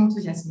compris son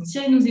enthousiasme. Donc, si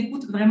elle nous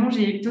écoute, vraiment,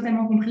 j'ai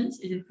totalement compris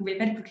et je ne pouvais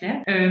pas être plus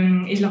claire.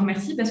 Et je la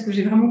remercie parce que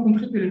j'ai vraiment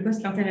compris que le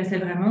poste l'intéressait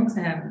vraiment, que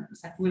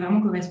ça pouvait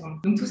vraiment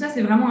correspondre. Donc, tout ça,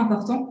 c'est vraiment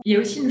important. Il y a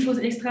aussi une chose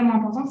extrêmement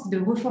importante, c'est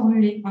de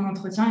reformuler en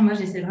entretien. Et moi,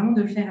 j'essaie vraiment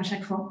de le faire à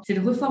chaque fois. C'est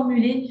de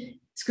reformuler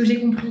ce que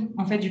j'ai compris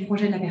en fait du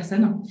projet de la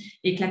personne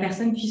et que la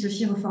personne puisse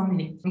aussi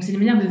reformuler. Donc c'est une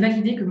manière de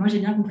valider que moi j'ai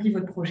bien compris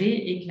votre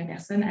projet et que la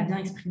personne a bien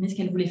exprimé ce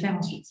qu'elle voulait faire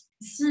ensuite.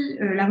 Si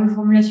la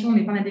reformulation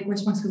n'est pas en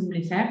adéquation à ce que vous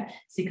voulez faire,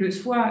 c'est que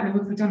soit le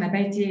recruteur n'a pas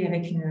été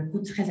avec une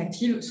écoute très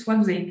active, soit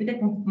vous avez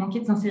peut-être manqué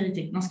de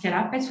sincérité. Dans ce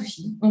cas-là, pas de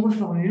souci, on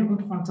reformule, on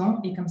prend le temps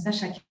et comme ça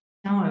chacun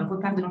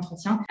repart de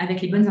l'entretien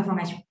avec les bonnes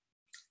informations.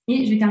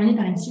 Et je vais terminer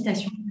par une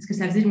citation, parce que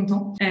ça faisait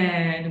longtemps.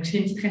 Donc, je fais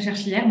une petite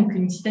recherche hier. Donc,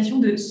 une citation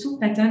de Sue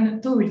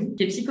Patton-Toole,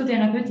 qui est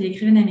psychothérapeute et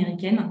écrivaine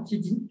américaine, qui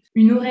dit «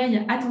 Une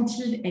oreille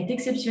attentive est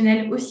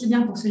exceptionnelle aussi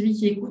bien pour celui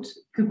qui écoute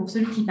que pour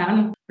celui qui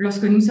parle.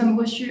 Lorsque nous sommes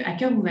reçus à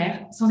cœur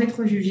ouvert, sans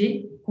être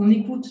jugés, qu'on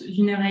écoute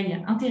d'une oreille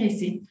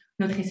intéressée,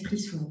 notre esprit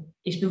s'ouvre. »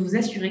 Et je peux vous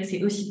assurer que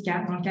c'est aussi le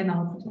cas dans le cadre d'un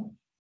recrutement.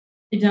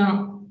 Eh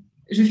bien,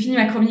 je finis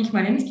ma chronique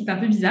moi-même, ce qui est un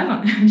peu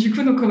bizarre. Du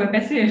coup, donc on va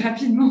passer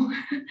rapidement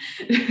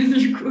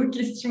aux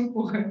questions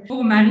pour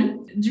Marie.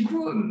 Du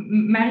coup,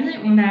 Marie,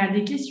 on a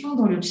des questions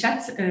dans le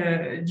chat.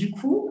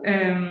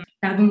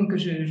 Pardon que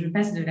je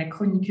passe de la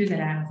chroniqueuse à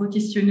la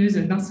re-questionneuse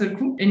d'un seul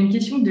coup. Une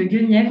question de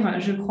Guenièvre,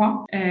 je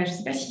crois. Je ne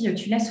sais pas si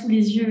tu l'as sous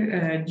les yeux.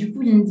 Du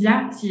coup,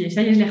 Lindia, si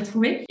ça y est, je l'ai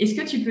retrouvée. Est-ce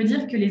que tu peux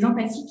dire que les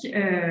empathiques,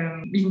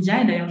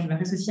 Lindia, et d'ailleurs je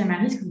m'adresse aussi à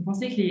Marie, est-ce que vous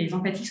pensez que les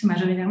empathiques sont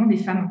majoritairement des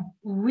femmes ?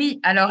 Oui,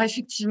 alors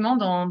effectivement,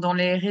 dans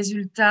les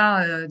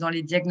résultats, dans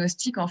les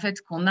diagnostics en fait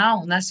qu'on a,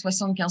 on a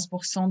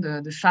 75%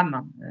 de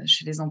femmes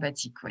chez les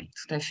empathiques, oui,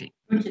 tout à fait.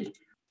 Ok.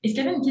 Est-ce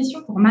qu'il y avait une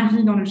question pour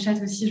Marie dans le chat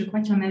aussi ? Je crois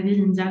qu'il y en avait,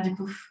 Lindia, du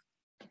coup.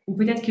 Ou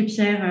peut-être que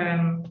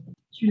Pierre,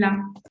 tu l'as.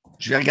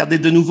 Je vais regarder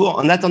de nouveau.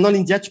 En attendant,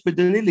 Lindia, tu peux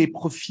donner les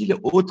profils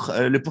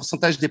autres, le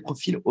pourcentage des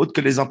profils autres que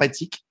les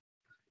empathiques ?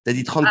 Tu as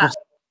dit 30%.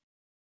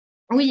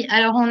 Oui,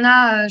 alors on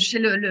a chez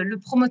le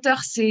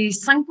promoteur, c'est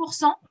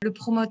 5%. Le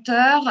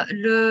promoteur,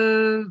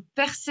 le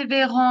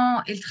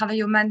persévérant et le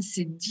travaillomane,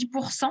 c'est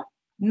 10%.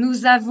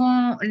 Nous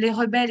avons les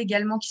rebelles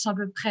également qui sont à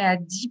peu près à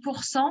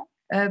 10%.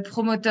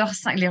 Promoteur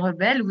 5, les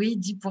rebelles, oui,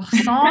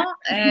 10%.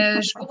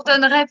 Je vous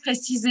redonnerai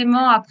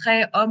précisément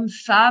après hommes,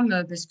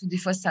 femmes, parce que des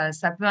fois, ça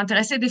peut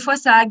intéresser. Des fois,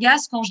 ça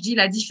agace quand je dis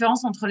la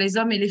différence entre les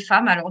hommes et les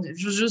femmes. Alors,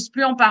 je n'ose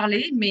plus en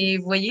parler, mais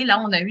vous voyez, là,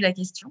 on a eu la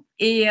question.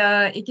 Et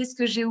qu'est-ce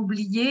que j'ai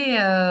oublié ?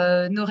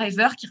 Nos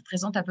rêveurs, qui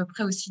représentent à peu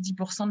près aussi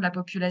 10% de la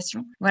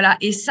population. Voilà.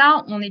 Et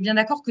ça, on est bien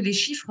d'accord que les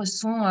chiffres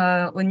sont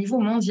au niveau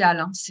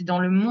mondial. Hein. C'est dans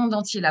le monde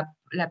entier.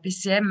 La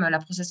PCM, la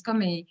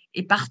ProcessCom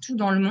est partout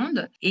dans le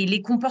monde et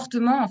les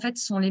comportements en fait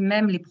sont les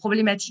mêmes, les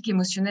problématiques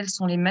émotionnelles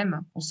sont les mêmes,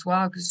 que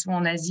ce soit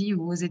en Asie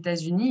ou aux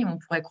États-Unis. On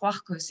pourrait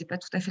croire que c'est pas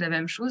tout à fait la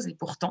même chose et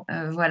pourtant,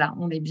 voilà,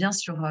 on est bien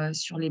sur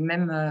les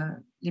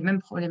mêmes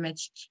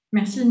problématiques.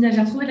 Merci Linda,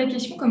 j'ai retrouvé la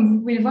question. Comme vous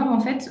pouvez le voir, en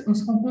fait, on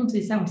se rend compte,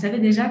 et ça, on savait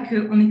déjà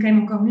qu'on est quand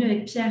même encore mieux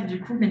avec Pierre, du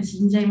coup, même si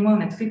Linda et moi,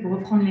 on a tout fait pour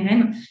reprendre les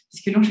rênes,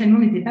 puisque l'enchaînement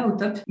n'était pas au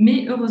top.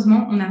 Mais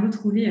heureusement, on a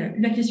retrouvé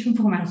la question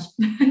pour Marie.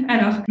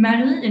 Alors,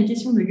 Marie, il y a une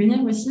question de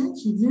Guenièvre aussi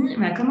qui dit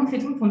comment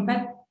fait-on pour ne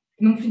pas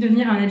non plus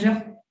devenir un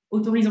manager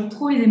autorisant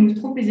trop les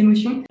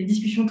émotions, les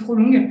discussions trop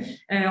longues,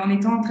 en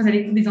étant très à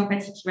l'écoute des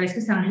empathiques. Voilà, est-ce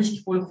que c'est un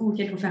risque pour le coup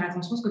auquel il faut faire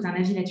attention ? Est-ce que tu as un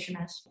avis là-dessus,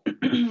 Marie ?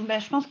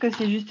 Je pense que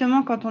c'est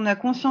justement quand on a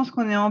conscience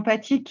qu'on est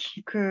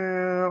empathique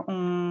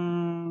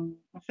qu'on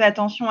fait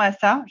attention à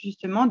ça,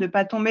 justement, de ne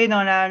pas tomber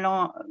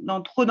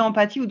dans trop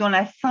d'empathie ou dans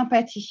la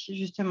sympathie,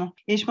 justement.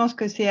 Et je pense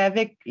que c'est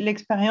avec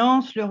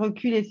l'expérience, le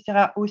recul,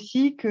 etc.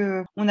 aussi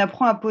qu'on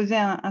apprend à poser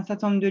un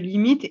certain nombre de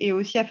limites et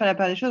aussi à faire la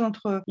part des choses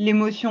entre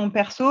l'émotion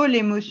perso,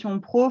 l'émotion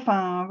pro.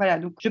 Enfin, voilà.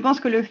 Donc, je pense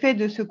que le fait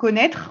de se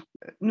connaître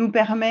nous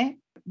permet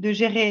de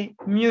gérer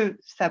mieux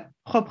sa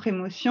propre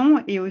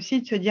émotion et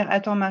aussi de se dire,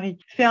 attends Marie,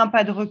 fais un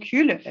pas de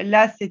recul.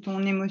 Là, c'est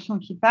ton émotion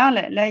qui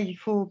parle. Là, il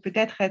faut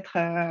peut-être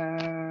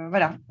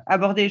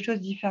aborder les choses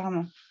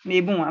différemment.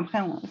 Mais bon, après,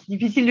 c'est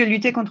difficile de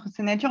lutter contre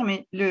sa nature,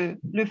 mais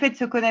le fait de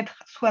se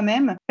connaître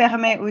soi-même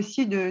permet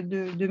aussi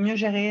de mieux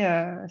gérer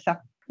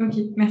ça. Ok,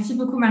 merci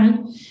beaucoup Marie.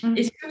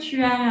 Est-ce que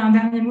tu as un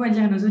dernier mot à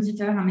dire à nos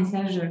auditeurs, un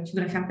message que tu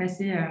voudrais faire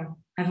passer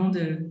avant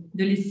de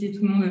laisser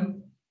tout le monde?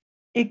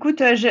 Écoute,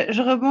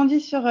 je rebondis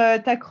sur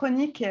ta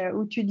chronique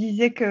où tu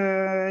disais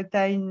que tu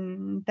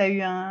as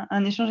eu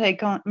un échange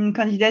avec une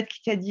candidate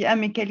qui t'a dit « Ah,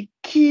 mais quel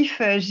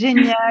kiff,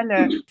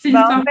 génial !»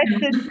 En fait,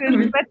 c'est ce que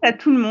je souhaite à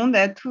tout le monde,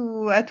 à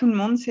tout le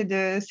monde, c'est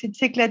de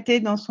s'éclater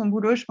dans son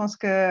boulot. Je pense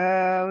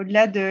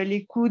qu'au-delà de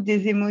l'écoute,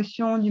 des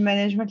émotions, du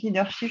management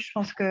leadership, je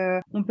pense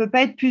qu'on ne peut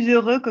pas être plus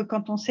heureux que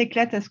quand on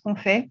s'éclate à ce qu'on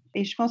fait.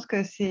 Et je pense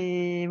que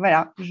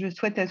je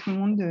souhaite à tout le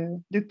monde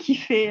de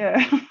kiffer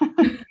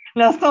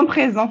l'instant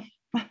présent.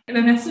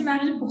 Merci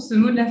Marie pour ce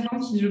mot de la fin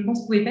qui, je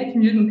pense, ne pouvait pas être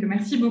mieux. Donc,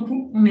 merci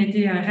beaucoup. On a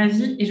été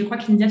ravis et je crois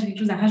que Lindia, tu as quelque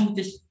chose à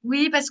rajouter.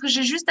 Oui, parce que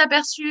j'ai juste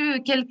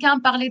aperçu quelqu'un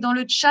parler dans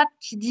le chat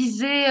qui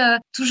disait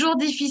toujours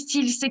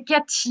difficile, c'est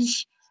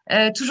Cathy.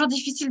 Toujours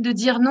difficile de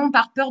dire non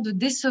par peur de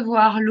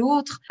décevoir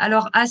l'autre.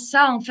 Alors à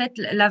ça, en fait,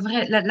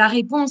 la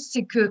réponse,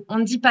 c'est que on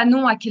ne dit pas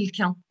non à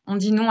quelqu'un, on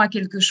dit non à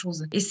quelque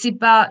chose. Et c'est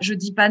pas, je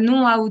dis pas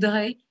non à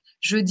Audrey,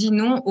 je dis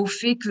non au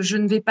fait que je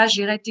ne vais pas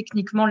gérer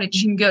techniquement les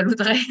jingles,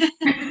 Audrey.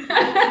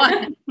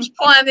 Je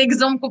prends un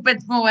exemple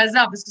complètement au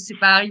hasard parce que c'est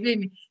pas arrivé,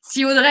 mais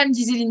si Audrey me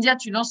disait Lindia,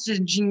 tu lances ce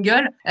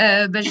jingle,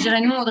 je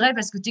dirais non Audrey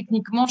parce que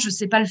techniquement je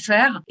sais pas le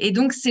faire. Et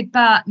donc c'est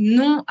pas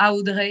non à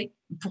Audrey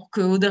pour que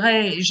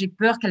Audrey, j'ai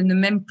peur qu'elle ne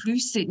m'aime plus,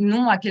 c'est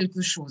non à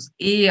quelque chose.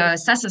 Et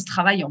ça se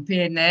travaille en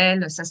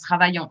PNL, ça se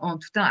travaille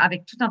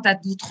avec tout un tas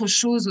d'autres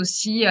choses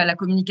aussi, la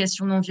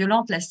communication non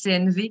violente, la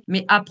CNV,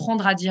 mais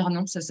apprendre à dire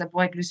non, ça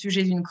pourrait être le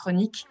sujet d'une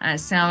chronique.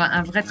 C'est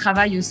un vrai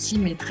travail aussi,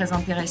 mais très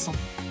intéressant.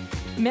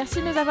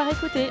 Merci de nous avoir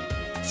écoutés.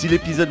 Si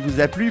l'épisode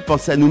vous a plu,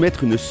 pensez à nous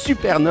mettre une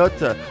super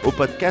note au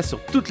podcast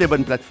sur toutes les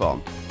bonnes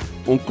plateformes.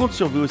 On compte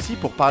sur vous aussi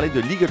pour parler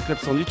de Legal Club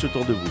Sandwich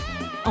autour de vous.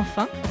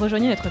 Enfin,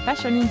 rejoignez notre page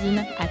sur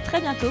LinkedIn. À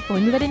très bientôt pour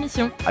une nouvelle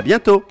émission. À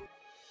bientôt!